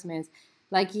endorsements.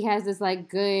 Like, he has this, like,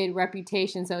 good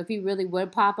reputation. So if he really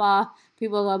would pop off,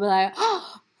 people will be like,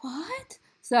 oh, what?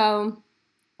 So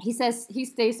he says he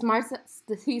stays smart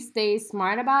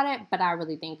about it, but I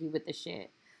really think he with the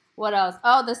shit. What else?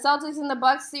 Oh, the Celtics and the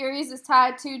Bucks series is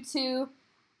tied 2-2.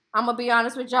 I'm going to be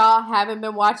honest with y'all. Haven't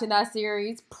been watching that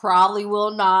series. Probably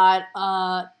will not.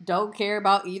 Don't care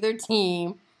about either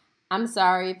team. I'm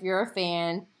sorry if you're a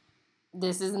fan.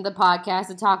 This isn't the podcast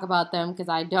to talk about them because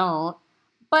I don't.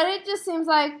 But it just seems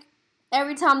like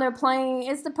every time they're playing,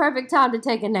 it's the perfect time to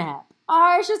take a nap.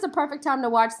 Or it's just the perfect time to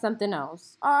watch something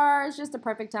else. Or it's just the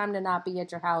perfect time to not be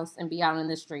at your house and be out in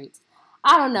the streets.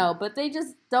 I don't know, but they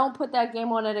just don't put that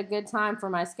game on at a good time for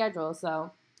my schedule.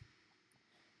 So,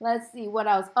 let's see, what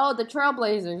else? Oh, the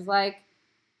Trailblazers. Like,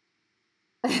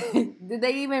 did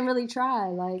they even really try?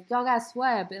 Like, y'all got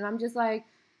swept. And I'm just like,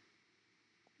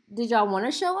 did y'all want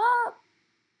to show up?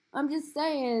 I'm just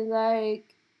saying,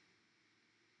 like,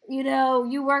 you know,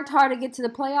 you worked hard to get to the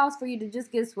playoffs for you to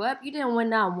just get swept. You didn't win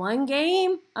not one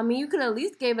game. I mean, you could at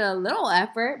least give it a little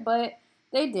effort, but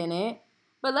they didn't.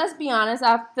 But let's be honest,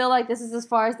 I feel like this is as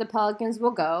far as the Pelicans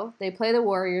will go. They play the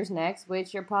Warriors next,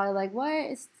 which you're probably like,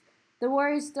 what? The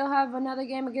Warriors still have another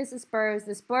game against the Spurs.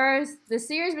 The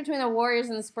series between the Warriors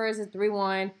and the Spurs is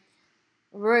 3-1.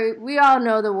 We all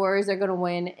know the Warriors are going to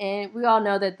win, and we all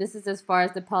know that this is as far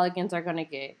as the Pelicans are going to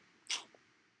get.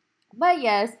 But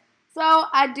yes, so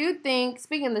I do think,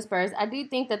 speaking of the Spurs, I do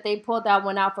think that they pulled that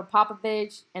one out for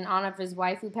Popovich in honor of his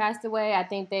wife who passed away. I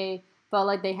think they felt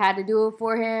like they had to do it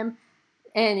for him.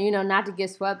 And, you know, not to get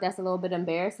swept, that's a little bit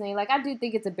embarrassing. Like, I do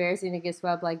think it's embarrassing to get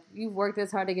swept. Like, you've worked this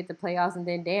hard to get the playoffs, and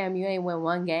then, damn, you ain't win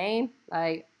one game.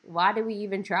 Like, why did we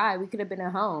even try? We could have been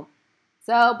at home.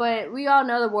 So, but we all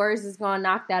know the Warriors is going to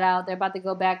knock that out. They're about to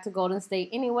go back to Golden State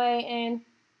anyway, and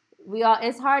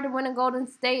it's hard to win in Golden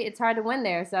State. It's hard to win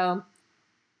there, so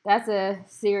that's a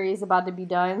series about to be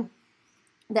done.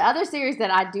 The other series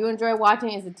that I do enjoy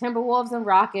watching is the Timberwolves and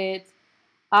Rockets.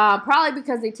 Probably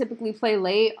because they typically play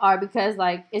late or because,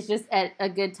 like, it's just at a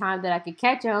good time that I could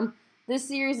catch them. This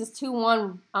series is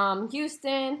 2-1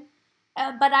 Houston.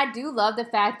 But I do love the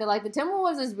fact that like the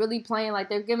Timberwolves is really playing like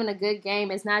they're giving a good game.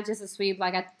 It's not just a sweep.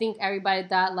 Like I think everybody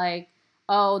thought like,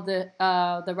 oh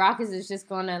the Rockets is just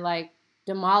gonna like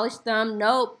demolish them.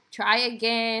 Nope, try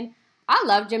again. I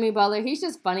love Jimmy Butler. He's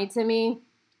just funny to me.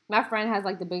 My friend has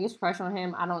like the biggest crush on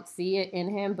him. I don't see it in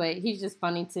him, but he's just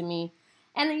funny to me.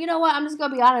 And you know what? I'm just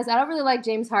gonna be honest. I don't really like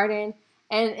James Harden.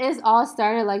 And it's all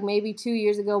started like maybe 2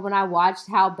 years ago when I watched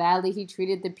how badly he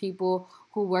treated the people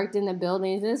who worked in the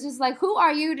buildings. And it's just like, who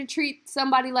are you to treat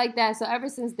somebody like that? So ever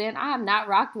since then, I have not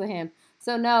rocked with him.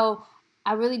 So no,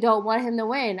 I really don't want him to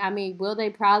win. I mean, will they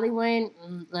probably win?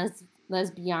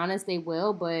 Let's be honest, they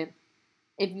will. But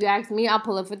if you ask me, I'll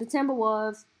pull it for the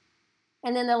Timberwolves.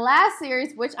 And then the last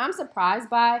series, which I'm surprised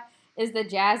by, is the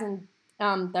Jazz and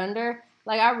Thunder.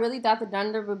 Like I really thought the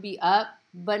Thunder would be up,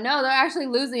 but no, they're actually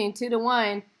losing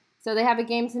 2-1. So they have a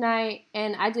game tonight,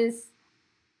 and I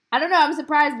don't know. I'm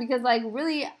surprised because like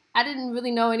really, I didn't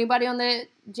really know anybody on the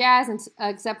Jazz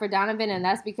except for Donovan, and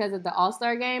that's because of the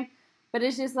All-Star game. But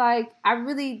it's just like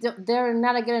they're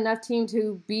not a good enough team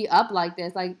to be up like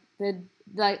this. Like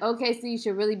OKC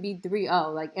should really be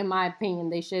 3-0. Like in my opinion,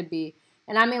 they should be.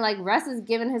 And I mean like Russ is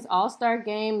giving his All-Star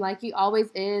game like he always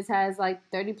is, has like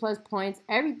 30 plus points,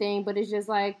 everything. But it's just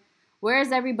like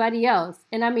where's everybody else?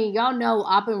 And I mean y'all know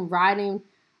I've been riding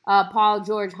Paul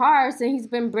George hard since he's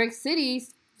been Brick City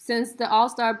since the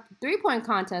All-Star 3-point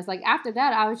contest. Like after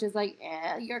that, I was just like,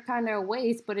 you're kind of a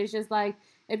waste. But it's just like,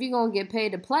 if you're going to get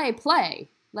paid to play, play.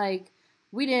 Like,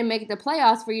 we didn't make the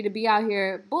playoffs for you to be out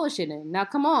here bullshitting. Now,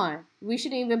 come on. We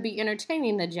shouldn't even be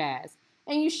entertaining the Jazz.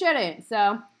 And you shouldn't.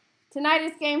 So, tonight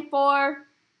is game 4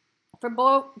 for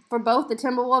both the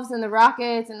Timberwolves and the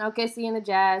Rockets and OKC and the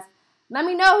Jazz. Let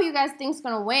me know who you guys think is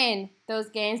going to win those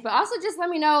games. But also just let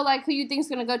me know, like, who you think is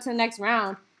going to go to the next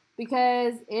round.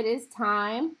 Because it is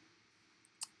time,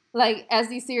 like, as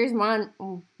these series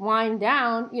wind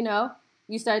down, you know,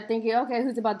 you start thinking, okay,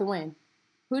 who's about to win?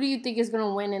 Who do you think is going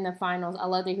to win in the finals? I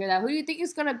love to hear that. Who do you think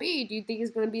it's going to be? Do you think it's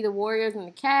going to be the Warriors and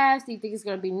the Cavs? Do you think it's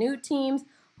going to be new teams?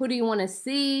 Who do you want to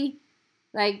see?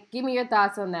 Like, give me your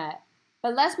thoughts on that.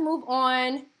 But let's move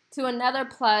on to another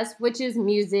plus, which is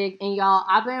music. And y'all,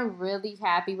 I've been really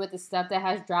happy with the stuff that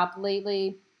has dropped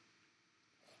lately.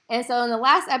 And so in the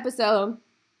last episode,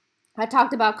 I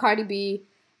talked about Cardi B,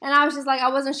 and I was just like, I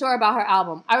wasn't sure about her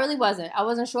album. I really wasn't. I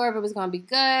wasn't sure if it was going to be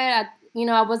good.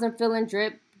 I wasn't feeling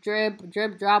drip,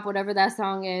 drop, whatever that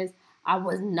song is. I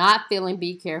was not feeling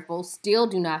Be Careful. Still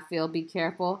do not feel Be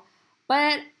Careful.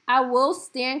 But I will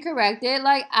stand corrected.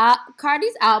 Like,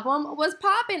 Cardi's album was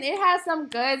popping. It has some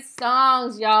good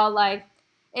songs, y'all. Like,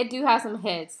 it do have some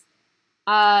hits.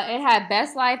 It had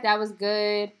Best Life. That was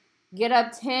good. Get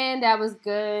Up 10. That was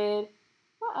good.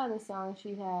 What other song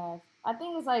she has? I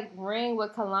think it's like Ring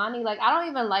with Kalani. Like, I don't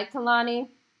even like Kalani,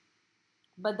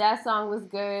 but that song was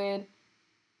good.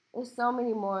 There's so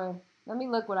many more. Let me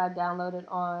look what I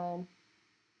downloaded on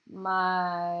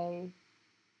my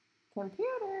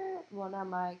computer. Well, not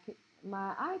my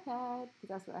iPad, because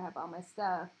that's where I have all my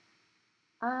stuff.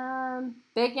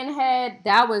 Bacon Head,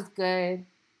 that was good.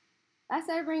 I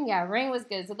said Ring, yeah, Ring was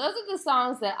good. So those are the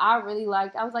songs that I really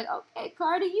liked. I was like, okay,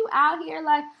 Cardi, you out here.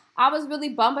 Like, I was really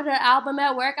bumping her album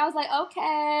at work. I was like,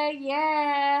 okay,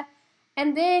 yeah.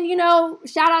 And then,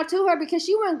 shout out to her because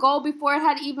she went gold before it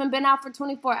had even been out for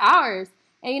 24 hours.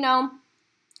 And,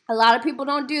 a lot of people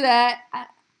don't do that.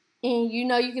 And, you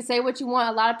can say what you want.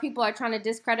 A lot of people are trying to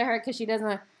discredit her because she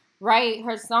doesn't write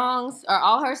her songs or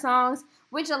all her songs,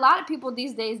 which a lot of people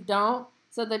these days don't.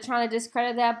 So they're trying to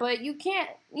discredit that. But you can't,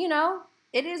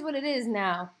 it is what it is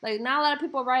now. Like, not a lot of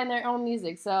people are writing their own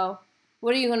music. So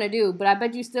what are you going to do? But I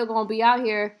bet you still going to be out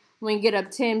here when Get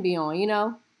Up 10 be on,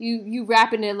 You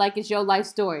rapping it like it's your life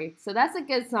story. So that's a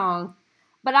good song.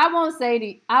 But I will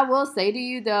say to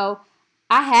you, though,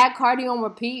 I had Cardi on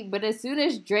repeat. But as soon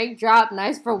as Drake dropped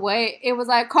Nice for Way, it was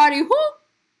like, Cardi, who?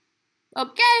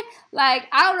 Okay? Like,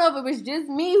 I don't know if it was just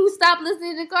me who stopped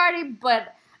listening to Cardi,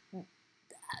 but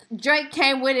Drake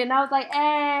came with it, and I was like,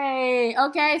 hey,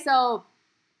 okay, so,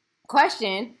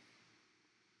 question,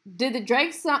 did the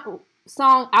Drake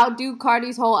song outdo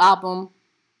Cardi's whole album,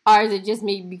 or is it just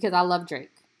me because I love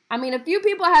Drake? I mean, a few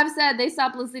people have said they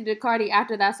stopped listening to Cardi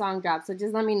after that song dropped, so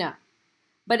just let me know.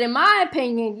 But in my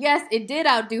opinion, yes, it did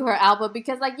outdo her album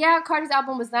because, like, yeah, Cardi's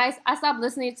album was nice. I stopped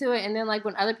listening to it, and then, like,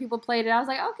 when other people played it, I was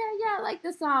like, okay, yeah, I like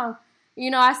this song.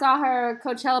 I saw her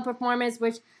Coachella performance,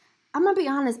 which, I'm going to be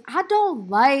honest, I don't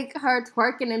like her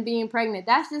twerking and being pregnant.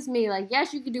 That's just me. Like,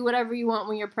 yes, you can do whatever you want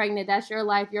when you're pregnant. That's your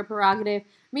life, your prerogative.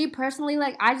 Me, personally,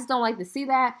 like, I just don't like to see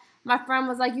that. My friend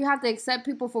was like, you have to accept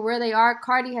people for where they are.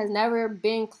 Cardi has never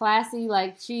been classy.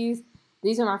 Like, she's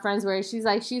these are my friends where she's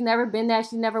like, she's never been that.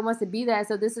 She never wants to be that.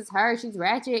 So this is her. She's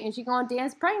ratchet and she gonna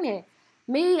dance pregnant.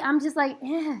 Me, I'm just like,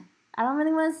 I don't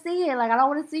really want to see it. Like, I don't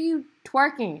want to see you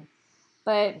twerking.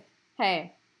 But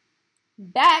hey,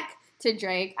 back to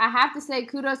Drake. I have to say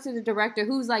kudos to the director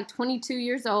who's like 22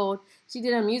 years old. She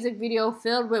did a music video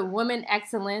filled with women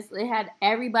excellence. It had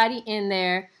everybody in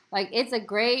there. Like, it's a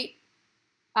great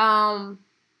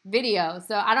video.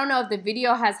 So I don't know if the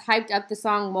video has hyped up the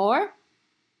song more.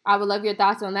 I would love your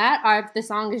thoughts on that, or if the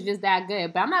song is just that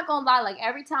good. But I'm not gonna lie, like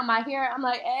every time I hear it, I'm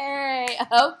like, hey,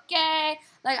 okay.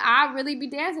 Like, I really be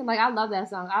dancing. Like, I love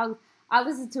that song. I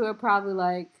listen to it probably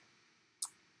like,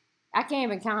 I can't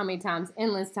even count how many times,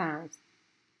 endless times.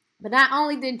 But not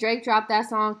only did Drake drop that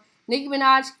song, Nicki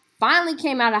Minaj finally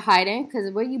came out of hiding,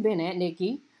 because where you been at,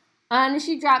 Nicki? And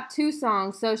she dropped 2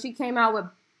 songs. So she came out with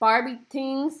Barbie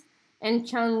Things and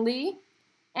Chun-Li.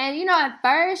 And, at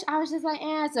first, I was just like,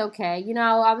 it's okay.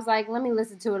 I was like, let me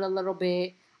listen to it a little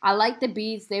bit. I liked the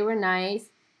beats. They were nice.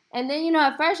 And then,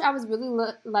 at first, I was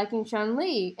really liking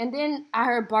Chun-Li. And then I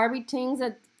heard Barbie Things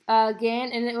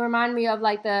again, and it reminded me of,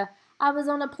 like, I was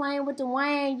on a plane with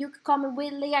Dwayne. You could call me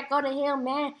Whitley. I go to him,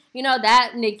 man.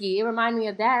 That Nicki. It reminded me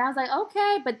of that. I was like,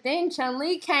 okay. But then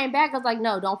Chun-Li came back. I was like,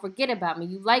 no, don't forget about me.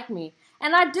 You like me.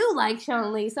 And I do like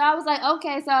Chun-Li. So I was like,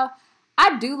 okay. So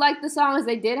I do like the songs.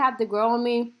 They did have to grow on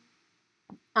me.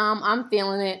 I'm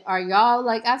feeling it. Are y'all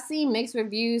like, I've seen mixed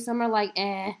reviews. Some are like,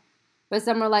 but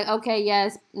some are like, okay,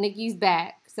 yes, Nicki's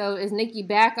back. So is Nicki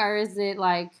back, or is it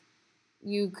like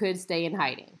you could stay in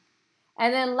hiding?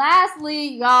 And then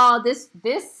lastly, y'all, this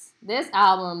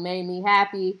album made me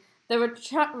happy. The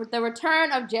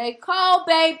return of J. Cole,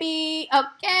 baby.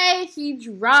 Okay, he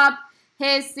dropped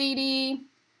his CD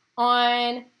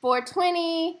on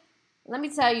 420. Let me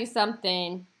tell you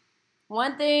something.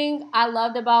 One thing I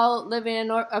loved about living in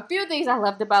a few things I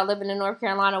loved about living in North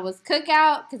Carolina was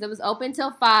Cookout, because it was open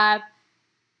till 5.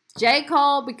 J.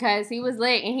 Cole, because he was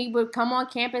lit and he would come on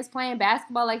campus playing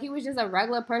basketball. Like, he was just a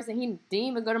regular person. He didn't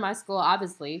even go to my school,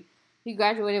 obviously. He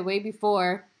graduated way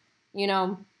before,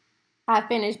 I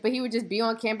finished. But he would just be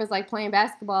on campus, like, playing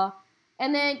basketball.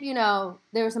 And then,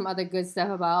 there was some other good stuff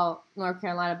about North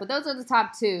Carolina. But those are the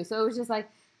top 2. So it was just like,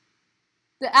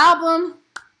 the album,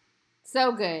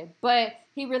 so good. But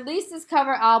he released his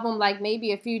cover album, like,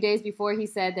 maybe a few days before he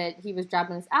said that he was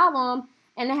dropping his album.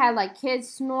 And it had, like, kids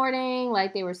snorting,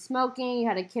 like, they were smoking. You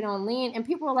had a kid on lean. And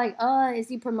people were like, is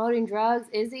he promoting drugs?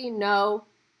 Is he? No,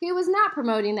 he was not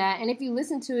promoting that. And if you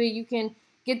listen to it, you can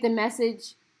get the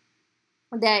message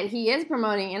that he is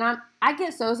promoting. And I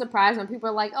get so surprised when people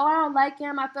are like, I don't like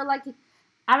him. I feel like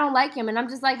I don't like him. And I'm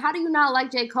just like, how do you not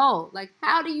like J. Cole? Like,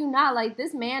 how do you not? Like,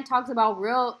 this man talks about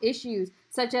real issues,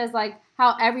 such as, like,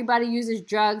 how everybody uses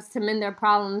drugs to mend their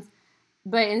problems.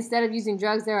 But instead of using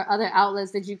drugs, there are other outlets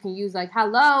that you can use. Like,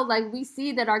 hello, like, we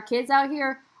see that our kids out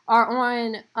here are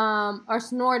are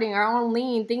snorting, are on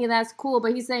lean, thinking that's cool.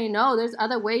 But he's saying, no, there's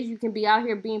other ways you can be out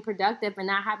here being productive and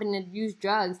not having to use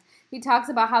drugs. He talks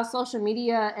about how social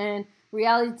media and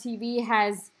reality TV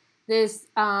has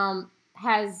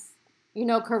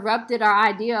corrupted our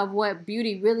idea of what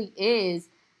beauty really is.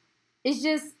 It's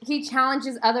just, he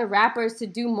challenges other rappers to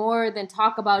do more than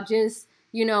talk about just,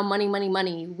 money, money,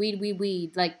 money,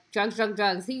 weed, like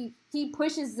drugs. He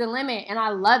pushes the limit, and I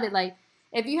love it. Like,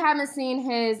 if you haven't seen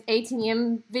his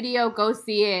ATM video, go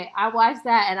see it. I watched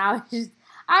that, and I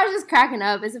was just cracking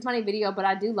up. It's a funny video, but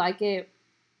I do like it.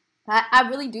 I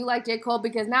really do like J. Cole,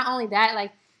 because not only that,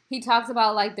 like, he talks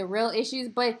about, like, the real issues,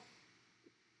 but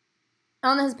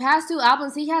on his past 2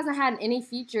 albums, he hasn't had any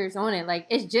features on it. Like,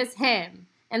 it's just him.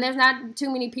 And there's not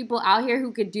too many people out here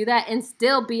who could do that and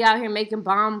still be out here making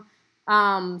bomb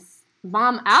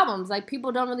albums. Like,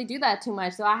 people don't really do that too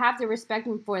much. So I have to respect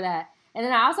him for that. And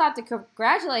then I also have to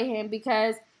congratulate him,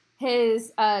 because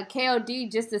his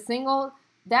KOD, just a single,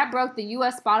 that broke the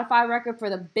U.S. Spotify record for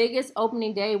the biggest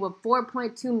opening day with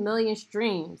 4.2 million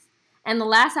streams. And the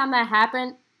last time that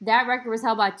happened, that record was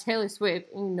held by Taylor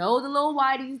Swift. And the little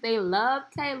whiteys, they love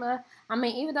Taylor. I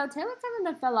mean, even though Taylor kind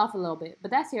of fell off a little bit,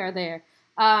 but that's here or there.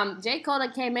 J. Cole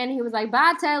that came in, he was like,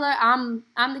 bye, Taylor, I'm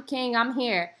the king, I'm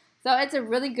here. So it's a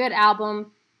really good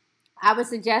album. I would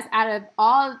suggest, out of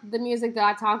all the music that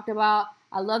I talked about,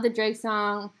 I love the Drake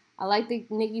song, I like the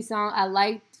Nicki song, I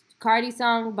liked Cardi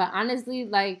song, but honestly,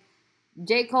 like,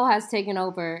 J. Cole has taken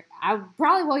over. I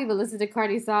probably won't even listen to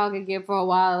Cardi's song again for a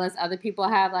while unless other people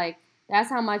have. Like, that's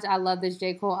how much I love this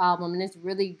J. Cole album, and it's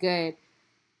really good.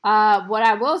 What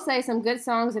I will say, some good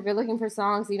songs, if you're looking for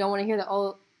songs, you don't want to hear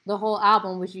the whole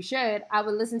album, which you should, I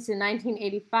would listen to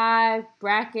 1985,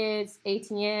 Brackets,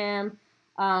 ATM,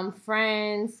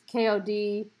 Friends,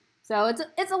 KOD. So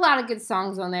it's a lot of good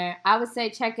songs on there. I would say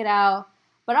check it out.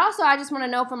 But also, I just want to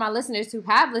know from my listeners who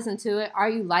have listened to it, are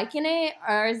you liking it?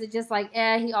 Or is it just like,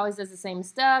 he always does the same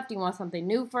stuff? Do you want something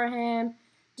new for him?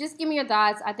 Just give me your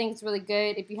thoughts. I think it's really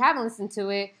good. If you haven't listened to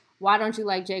it, why don't you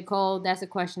like J. Cole? That's a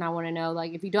question I want to know.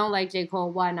 Like, if you don't like J.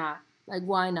 Cole, why not? Like,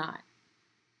 why not?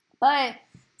 But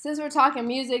since we're talking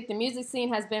music, the music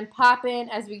scene has been popping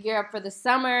as we gear up for the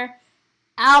summer.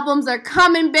 Albums are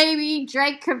coming, baby.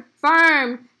 Drake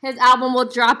confirmed his album will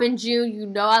drop in June. You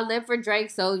know I live for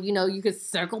Drake, so you could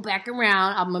circle back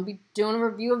around. I'm going to be doing a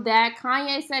review of that.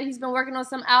 Kanye said he's been working on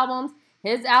some albums.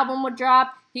 His album will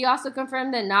drop. He also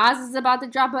confirmed that Nas is about to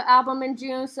drop an album in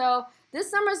June. So this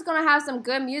summer is going to have some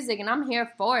good music, and I'm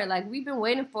here for it. Like, we've been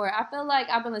waiting for it. I feel like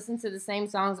I've been listening to the same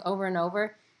songs over and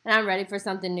over, and I'm ready for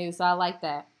something new, so I like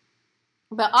that.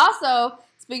 But also,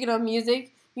 speaking of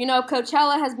music,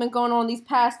 Coachella has been going on these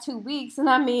past 2 weeks, and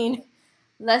I mean,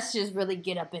 let's just really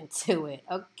get up into it,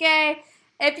 okay?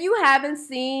 If you haven't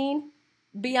seen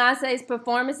Beyonce's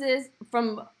performances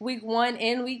from week 1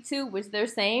 and week 2, which they're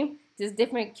same, just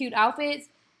different cute outfits,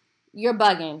 you're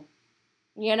bugging.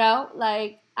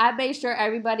 Like, I made sure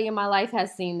everybody in my life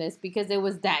has seen this because it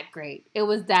was that great. It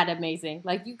was that amazing.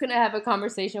 Like, you couldn't have a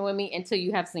conversation with me until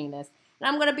you have seen this. And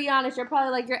I'm going to be honest, you're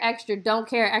probably like, you're extra, don't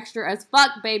care, extra as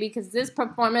fuck, baby, because this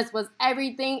performance was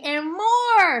everything and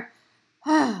more.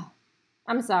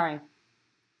 I'm sorry.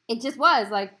 It just was.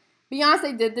 Like,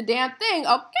 Beyonce did the damn thing,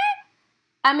 okay?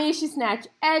 I mean, she snatched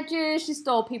edges, she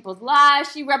stole people's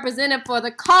lives, she represented for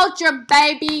the culture,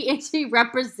 baby, and she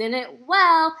represented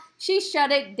well. She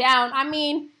shut it down. I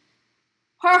mean,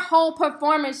 her whole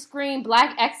performance screamed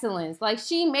Black excellence. Like,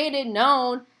 she made it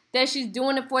known that she's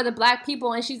doing it for the Black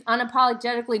people and she's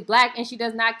unapologetically Black and she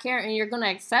does not care and you're going to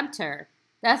accept her.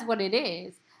 That's what it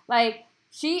is. Like,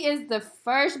 she is the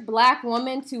first Black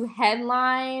woman to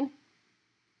headline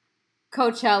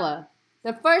Coachella.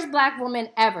 The first Black woman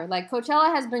ever. Like,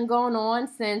 Coachella has been going on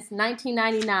since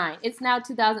 1999. It's now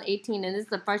 2018 and this is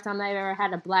the first time I've ever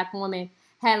had a Black woman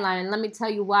headline. And let me tell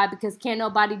you why, because can't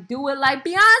nobody do it like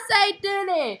Beyonce did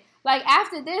it. Like,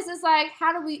 after this, it's like,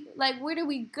 where do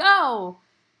we go?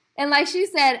 And like she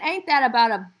said, ain't that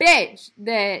about a bitch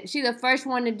that she the first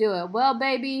one to do it? Well,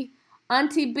 baby,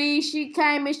 Auntie B, she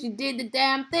came and she did the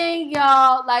damn thing,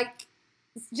 y'all. Like,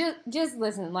 just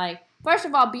listen. Like, first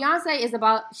of all, Beyonce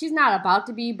she's not about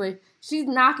to be, but she's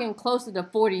knocking closer to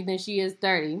 40 than she is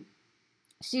 30.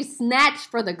 She snatched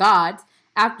for the gods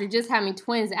after just having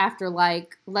twins after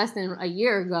like less than a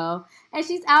year ago. And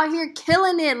she's out here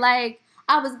killing it. Like,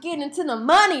 I was getting into the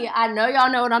money. I know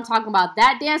y'all know what I'm talking about.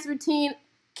 That dance routine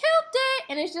killed it.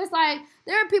 And it's just like,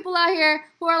 there are people out here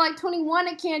who are like 21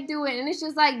 and can't do it. And it's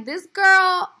just like, this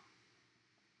girl,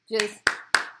 just,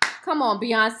 come on,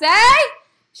 Beyonce.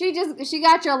 She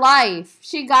got your life.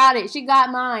 She got it. She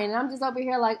got mine. And I'm just over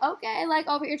here like, okay, like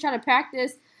over here trying to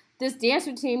practice this dance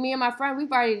routine. Me and my friend,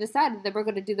 we've already decided that we're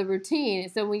going to do the routine.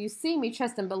 So when you see me,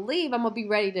 trust and believe, I'm going to be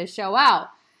ready to show out.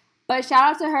 But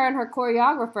shout out to her and her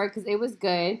choreographer because it was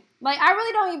good. Like, I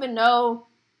really don't even know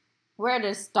where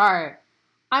to start.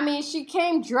 I mean, she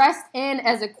came dressed in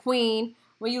as a queen.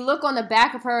 When you look on the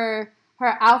back of her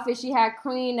outfit, she had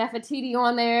Queen Nefertiti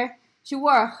on there. She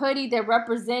wore a hoodie that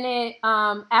represented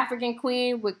African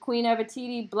Queen with Queen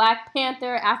Nefertiti, Black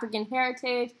Panther, African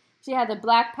heritage. She had the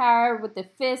Black Power with the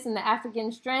fist and the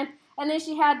African strength. And then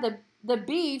she had the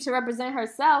bee to represent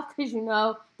herself because,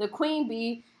 the queen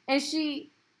bee. And she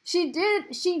did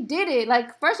it.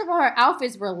 Like, first of all, her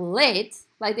outfits were lit.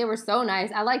 Like, they were so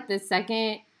nice. I like the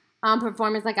second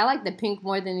performance. Like, I like the pink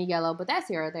more than the yellow, but that's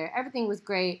here or there. Everything was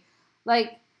great.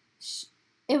 Like,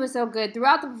 it was so good.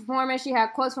 Throughout the performance, she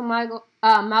had quotes from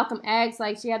Malcolm X.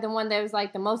 Like, she had the one that was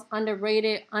like the most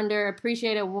underrated,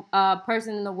 underappreciated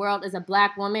person in the world is a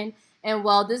Black woman. And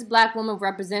well, this Black woman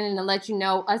represented to let you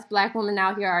know us Black women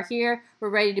out here are here. We're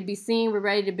ready to be seen. We're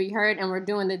ready to be heard, and we're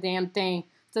doing the damn thing.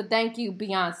 So thank you,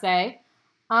 Beyonce.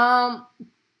 I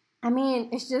mean,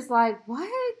 it's just like,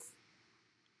 what?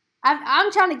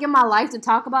 I'm trying to give my life to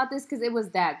talk about this because it was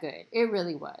that good. It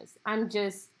really was.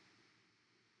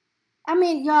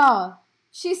 Y'all,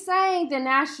 she sang the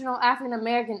national African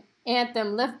American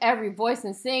anthem, Lift Every Voice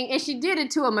and Sing, and she did it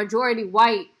to a majority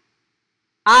white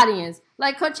audience.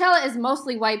 Like, Coachella is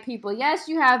mostly white people. Yes,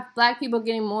 you have Black people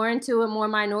getting more into it, more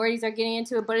minorities are getting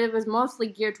into it, but it was mostly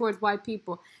geared towards white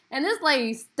people. And this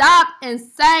lady stopped and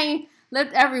sang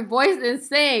Lift Every Voice and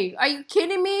Sing. Are you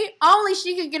kidding me? Only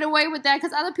she could get away with that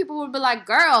because other people would be like,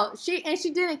 girl, she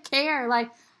didn't care.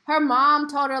 Like, her mom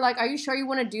told her, like, are you sure you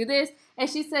want to do this? And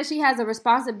she said she has a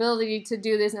responsibility to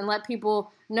do this and let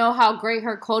people know how great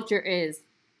her culture is.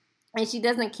 And she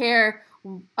doesn't care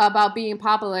about being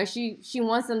popular. She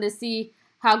wants them to see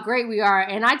how great we are,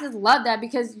 and I just love that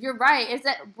because you're right. It's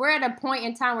that we're at a point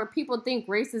in time where people think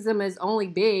racism is only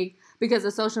big because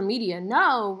of social media.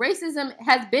 No, racism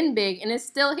has been big and it's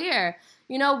still here.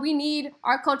 You know, we need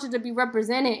our culture to be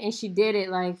represented, and she did it.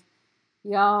 Like,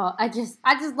 y'all, I just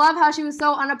love how she was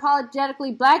so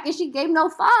unapologetically black, and she gave no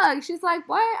fuck. She's like,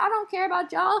 what? I don't care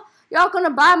about y'all. Y'all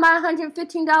gonna buy my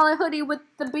 $115 hoodie with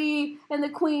the bee and the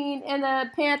queen and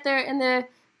the panther and the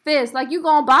fist. Like, you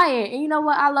gonna buy it. And you know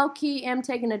what? I low-key am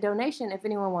taking a donation if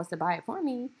anyone wants to buy it for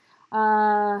me.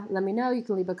 Let me know. You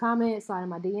can leave a comment, slide in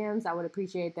my DMs. I would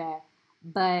appreciate that.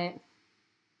 But,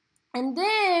 and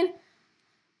then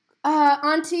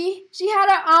auntie, she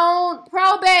had her own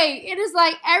probate. It is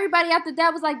like everybody after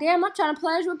that was like, damn, I'm trying to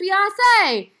pledge with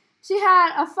Beyonce. She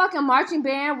had a fucking marching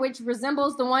band, which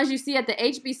resembles the ones you see at the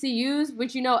HBCUs,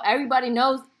 which you know everybody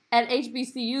knows at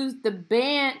HBCUs, the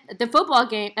band, the football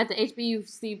game, at the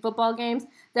HBCU football games,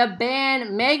 the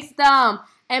band makes them.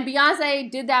 And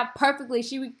Beyonce did that perfectly.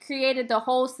 She created the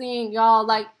whole scene, y'all.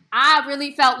 Like, I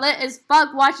really felt lit as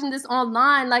fuck watching this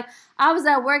online. Like, I was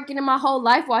at work getting my whole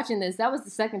life watching this. That was the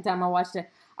second time I watched it.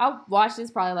 I watched this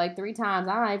probably like 3 times.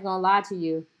 I'm not even gonna lie to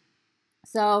you.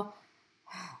 So,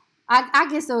 I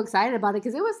get so excited about it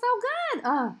because it was so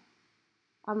good.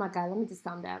 Oh my God, let me just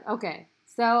calm down. Okay,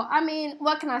 so, I mean,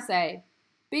 what can I say?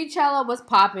 Beachella was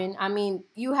popping. I mean,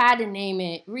 you had to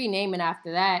rename it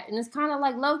after that. And it's kind of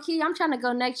like low-key, I'm trying to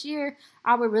go next year.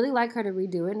 I would really like her to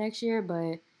redo it next year,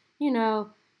 but, you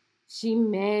know, she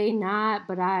may not,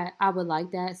 but I would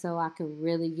like that so I could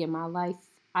really get my life.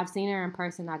 I've seen her in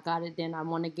person. I got it then. I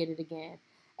want to get it again.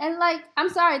 And, like, I'm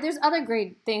sorry, there's other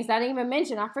great things that I didn't even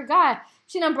mention. I forgot.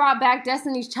 She done brought back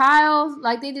Destiny's Child,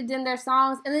 like they did in their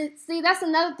songs. And then, see, that's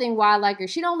another thing why I like her.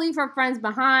 She don't leave her friends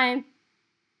behind.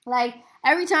 Like,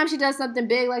 every time she does something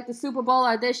big, like the Super Bowl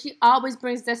or this, she always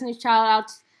brings Destiny's Child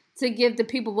out to give the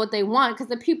people what they want. Because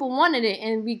the people wanted it,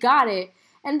 and we got it.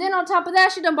 And then on top of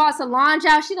that, she done bought Solange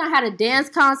out. She done had a dance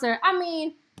concert. I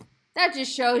mean, that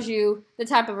just shows you the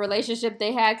type of relationship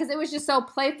they had. Because it was just so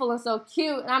playful and so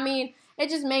cute. I mean, it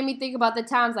just made me think about the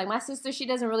times. Like, my sister, she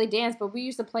doesn't really dance, but we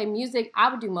used to play music. I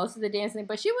would do most of the dancing,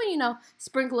 but she would, you know,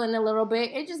 sprinkle in a little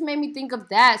bit. It just made me think of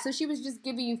that. So she was just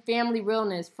giving you family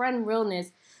realness, friend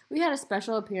realness. We had a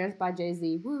special appearance by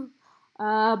Jay-Z. Woo.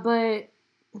 But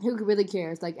who really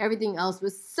cares? Like, everything else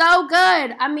was so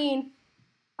good. I mean,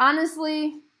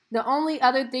 honestly, the only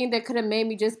other thing that could have made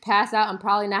me just pass out and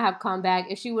probably not have come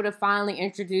back is she would have finally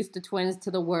introduced the twins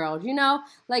to the world. You know,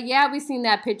 like, yeah, we've seen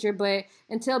that picture, but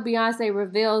until Beyonce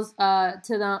reveals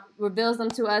them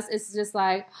to us, it's just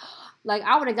like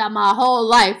I would have got my whole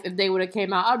life if they would have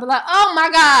came out. I'd be like, oh my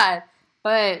God.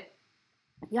 But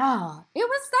y'all, it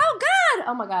was so good.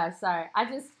 Oh my God, sorry. I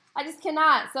just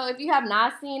cannot. So if you have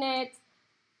not seen it,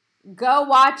 go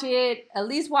watch it. At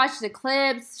least watch the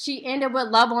clips. She ended with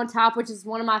Love on Top, which is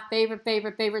one of my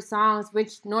favorite songs,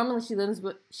 which normally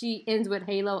she ends with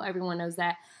Halo. Everyone knows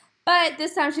that. But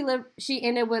this time she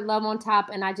ended with Love on Top,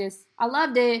 and I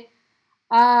loved it.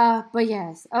 But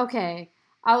yes, okay.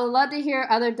 I would love to hear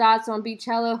other thoughts on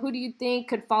Beachella. Who do you think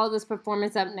could follow this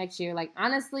performance up next year? Like,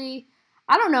 honestly,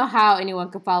 I don't know how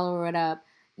anyone could follow it up.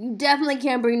 You definitely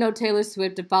can't bring no Taylor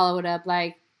Swift to follow it up.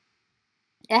 Like,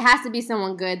 it has to be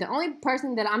someone good. The only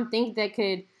person that I'm thinking that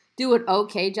could do an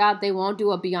okay job, they won't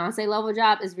do a Beyonce level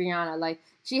job, is Rihanna. Like,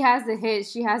 she has the hits,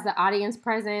 she has the audience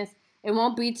presence. It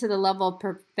won't be to the level of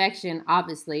perfection,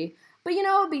 obviously, but you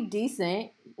know, it'll be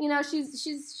decent. You know,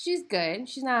 she's good.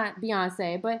 She's not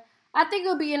Beyonce, but I think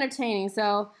it'll be entertaining.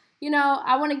 So, you know,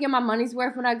 I want to get my money's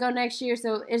worth when I go next year,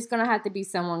 so it's gonna have to be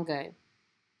someone good.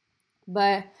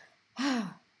 But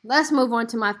let's move on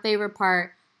to my favorite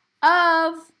part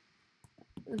of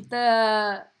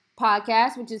the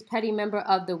podcast, which is Petty Member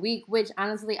of the Week, which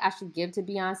honestly I should give to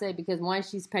Beyonce because 1,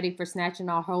 she's petty for snatching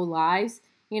our whole lives.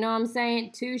 You know what I'm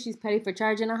saying? 2, she's petty for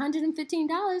charging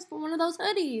 $115 for one of those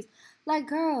hoodies. Like,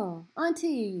 girl,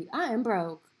 auntie, I am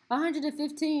broke.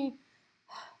 $115.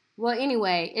 Well,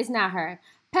 anyway, it's not her.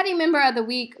 Petty Member of the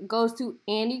Week goes to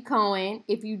Andy Cohen.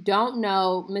 If you don't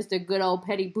know Mr. Good Old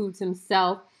Petty Boots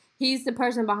himself, he's the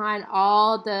person behind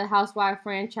all the Housewife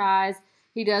franchise.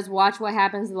 He does Watch What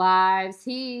Happens Lives.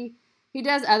 He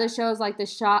does other shows like the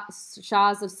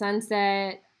Shaws of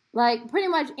Sunset. Like, pretty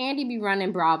much Andy be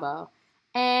running Bravo.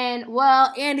 And,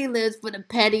 well, Andy lives for the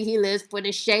petty. He lives for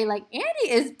the shade. Like, Andy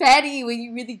is petty when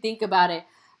you really think about it.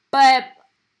 But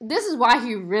this is why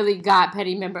he really got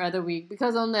Petty Member of the Week.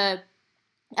 Because on the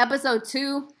episode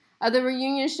 2 of the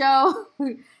reunion show,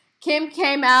 Kim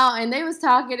came out and they was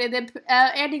talking. And then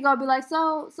Andy gonna be like,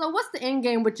 so what's the end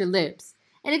game with your lips?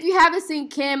 And if you haven't seen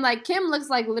Kim, like Kim looks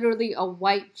like literally a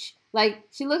white, like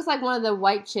she looks like one of the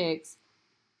white chicks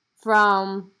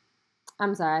from.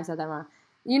 I'm sorry, I said that wrong.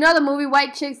 You know the movie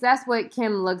White Chicks? That's what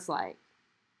Kim looks like.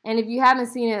 And if you haven't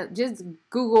seen it, just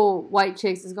Google White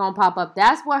Chicks. It's going to pop up.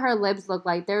 That's what her lips look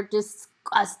like. They're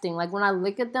disgusting. Like, when I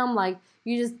look at them, like,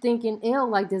 you're just thinking, ew,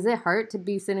 like, does it hurt to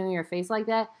be sitting in your face like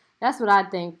that? That's what I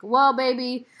think. Well,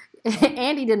 baby,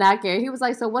 Andy did not care. He was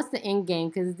like, so what's the end game?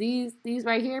 Because these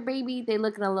right here, baby, they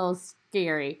looking a little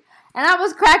scary. And I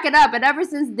was cracking up. And ever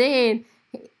since then,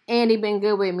 Andy been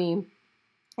good with me.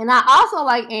 And I also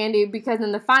like Andy because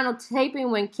in the final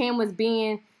taping when Kim was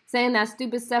saying that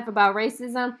stupid stuff about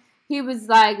racism, he was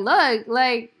like, look,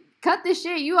 like, cut this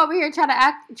shit. You over here try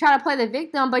to play the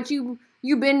victim, but you've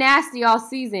been nasty all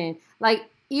season. Like,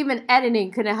 even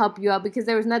editing couldn't help you out because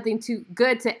there was nothing too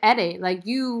good to edit. Like,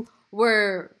 you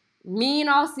were mean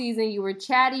all season. You were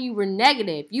chatty. You were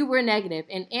negative.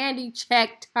 And Andy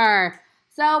checked her.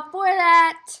 So for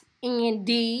that,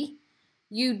 Andy,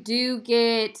 you do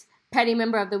get Petty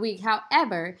Member of the Week.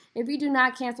 However, if you do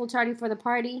not cancel Tardy for the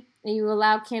Party and you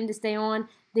allow Kim to stay on,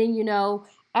 then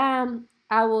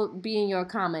I will be in your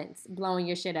comments blowing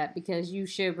your shit up because you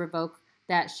should revoke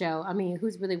that show. I mean,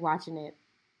 who's really watching it?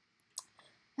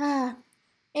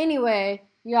 Anyway,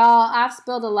 y'all, I've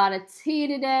spilled a lot of tea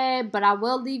today, but I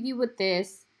will leave you with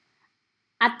this.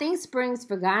 I think spring's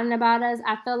forgotten about us.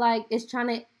 I feel like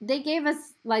they gave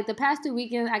us, like, the past 2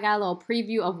 weekends, I got a little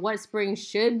preview of what spring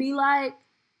should be like.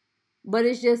 But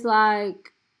it's just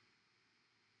like,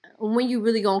 when you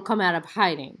really gonna come out of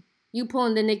hiding? You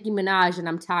pulling the Nicki Minaj and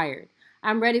I'm tired.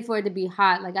 I'm ready for it to be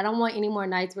hot. Like, I don't want any more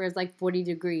nights where it's like 40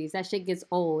 degrees. That shit gets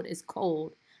old. It's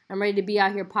cold. I'm ready to be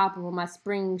out here popping with my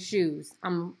spring shoes.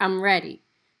 I'm ready.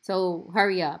 So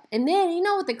hurry up. And then, you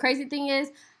know what the crazy thing is?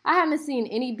 I haven't seen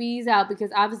any bees out because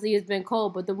obviously it's been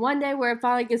cold. But the one day where it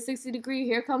finally gets 60 degrees,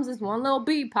 here comes this one little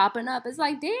bee popping up. It's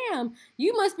like, damn,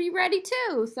 you must be ready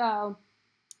too. So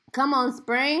come on,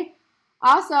 spring.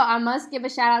 Also, I must give a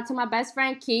shout out to my best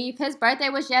friend, Keith. His birthday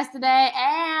was yesterday.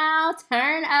 Ow,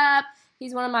 turn up.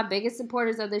 He's one of my biggest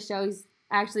supporters of the show. He's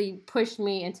actually pushed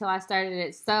me until I started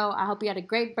it. So I hope you had a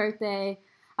great birthday.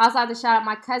 I also have to shout out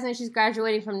my cousin. She's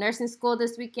graduating from nursing school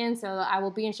this weekend. So I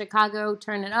will be in Chicago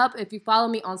turning up. If you follow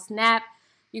me on Snap,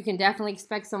 you can definitely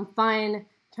expect some fun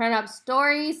turn up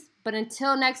stories. But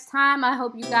until next time, I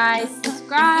hope you guys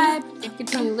subscribe,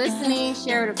 continue listening,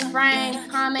 share it with a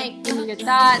friend, comment, give me your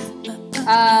thoughts.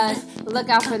 Look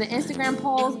out for the Instagram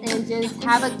polls and just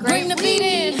have a great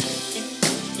week.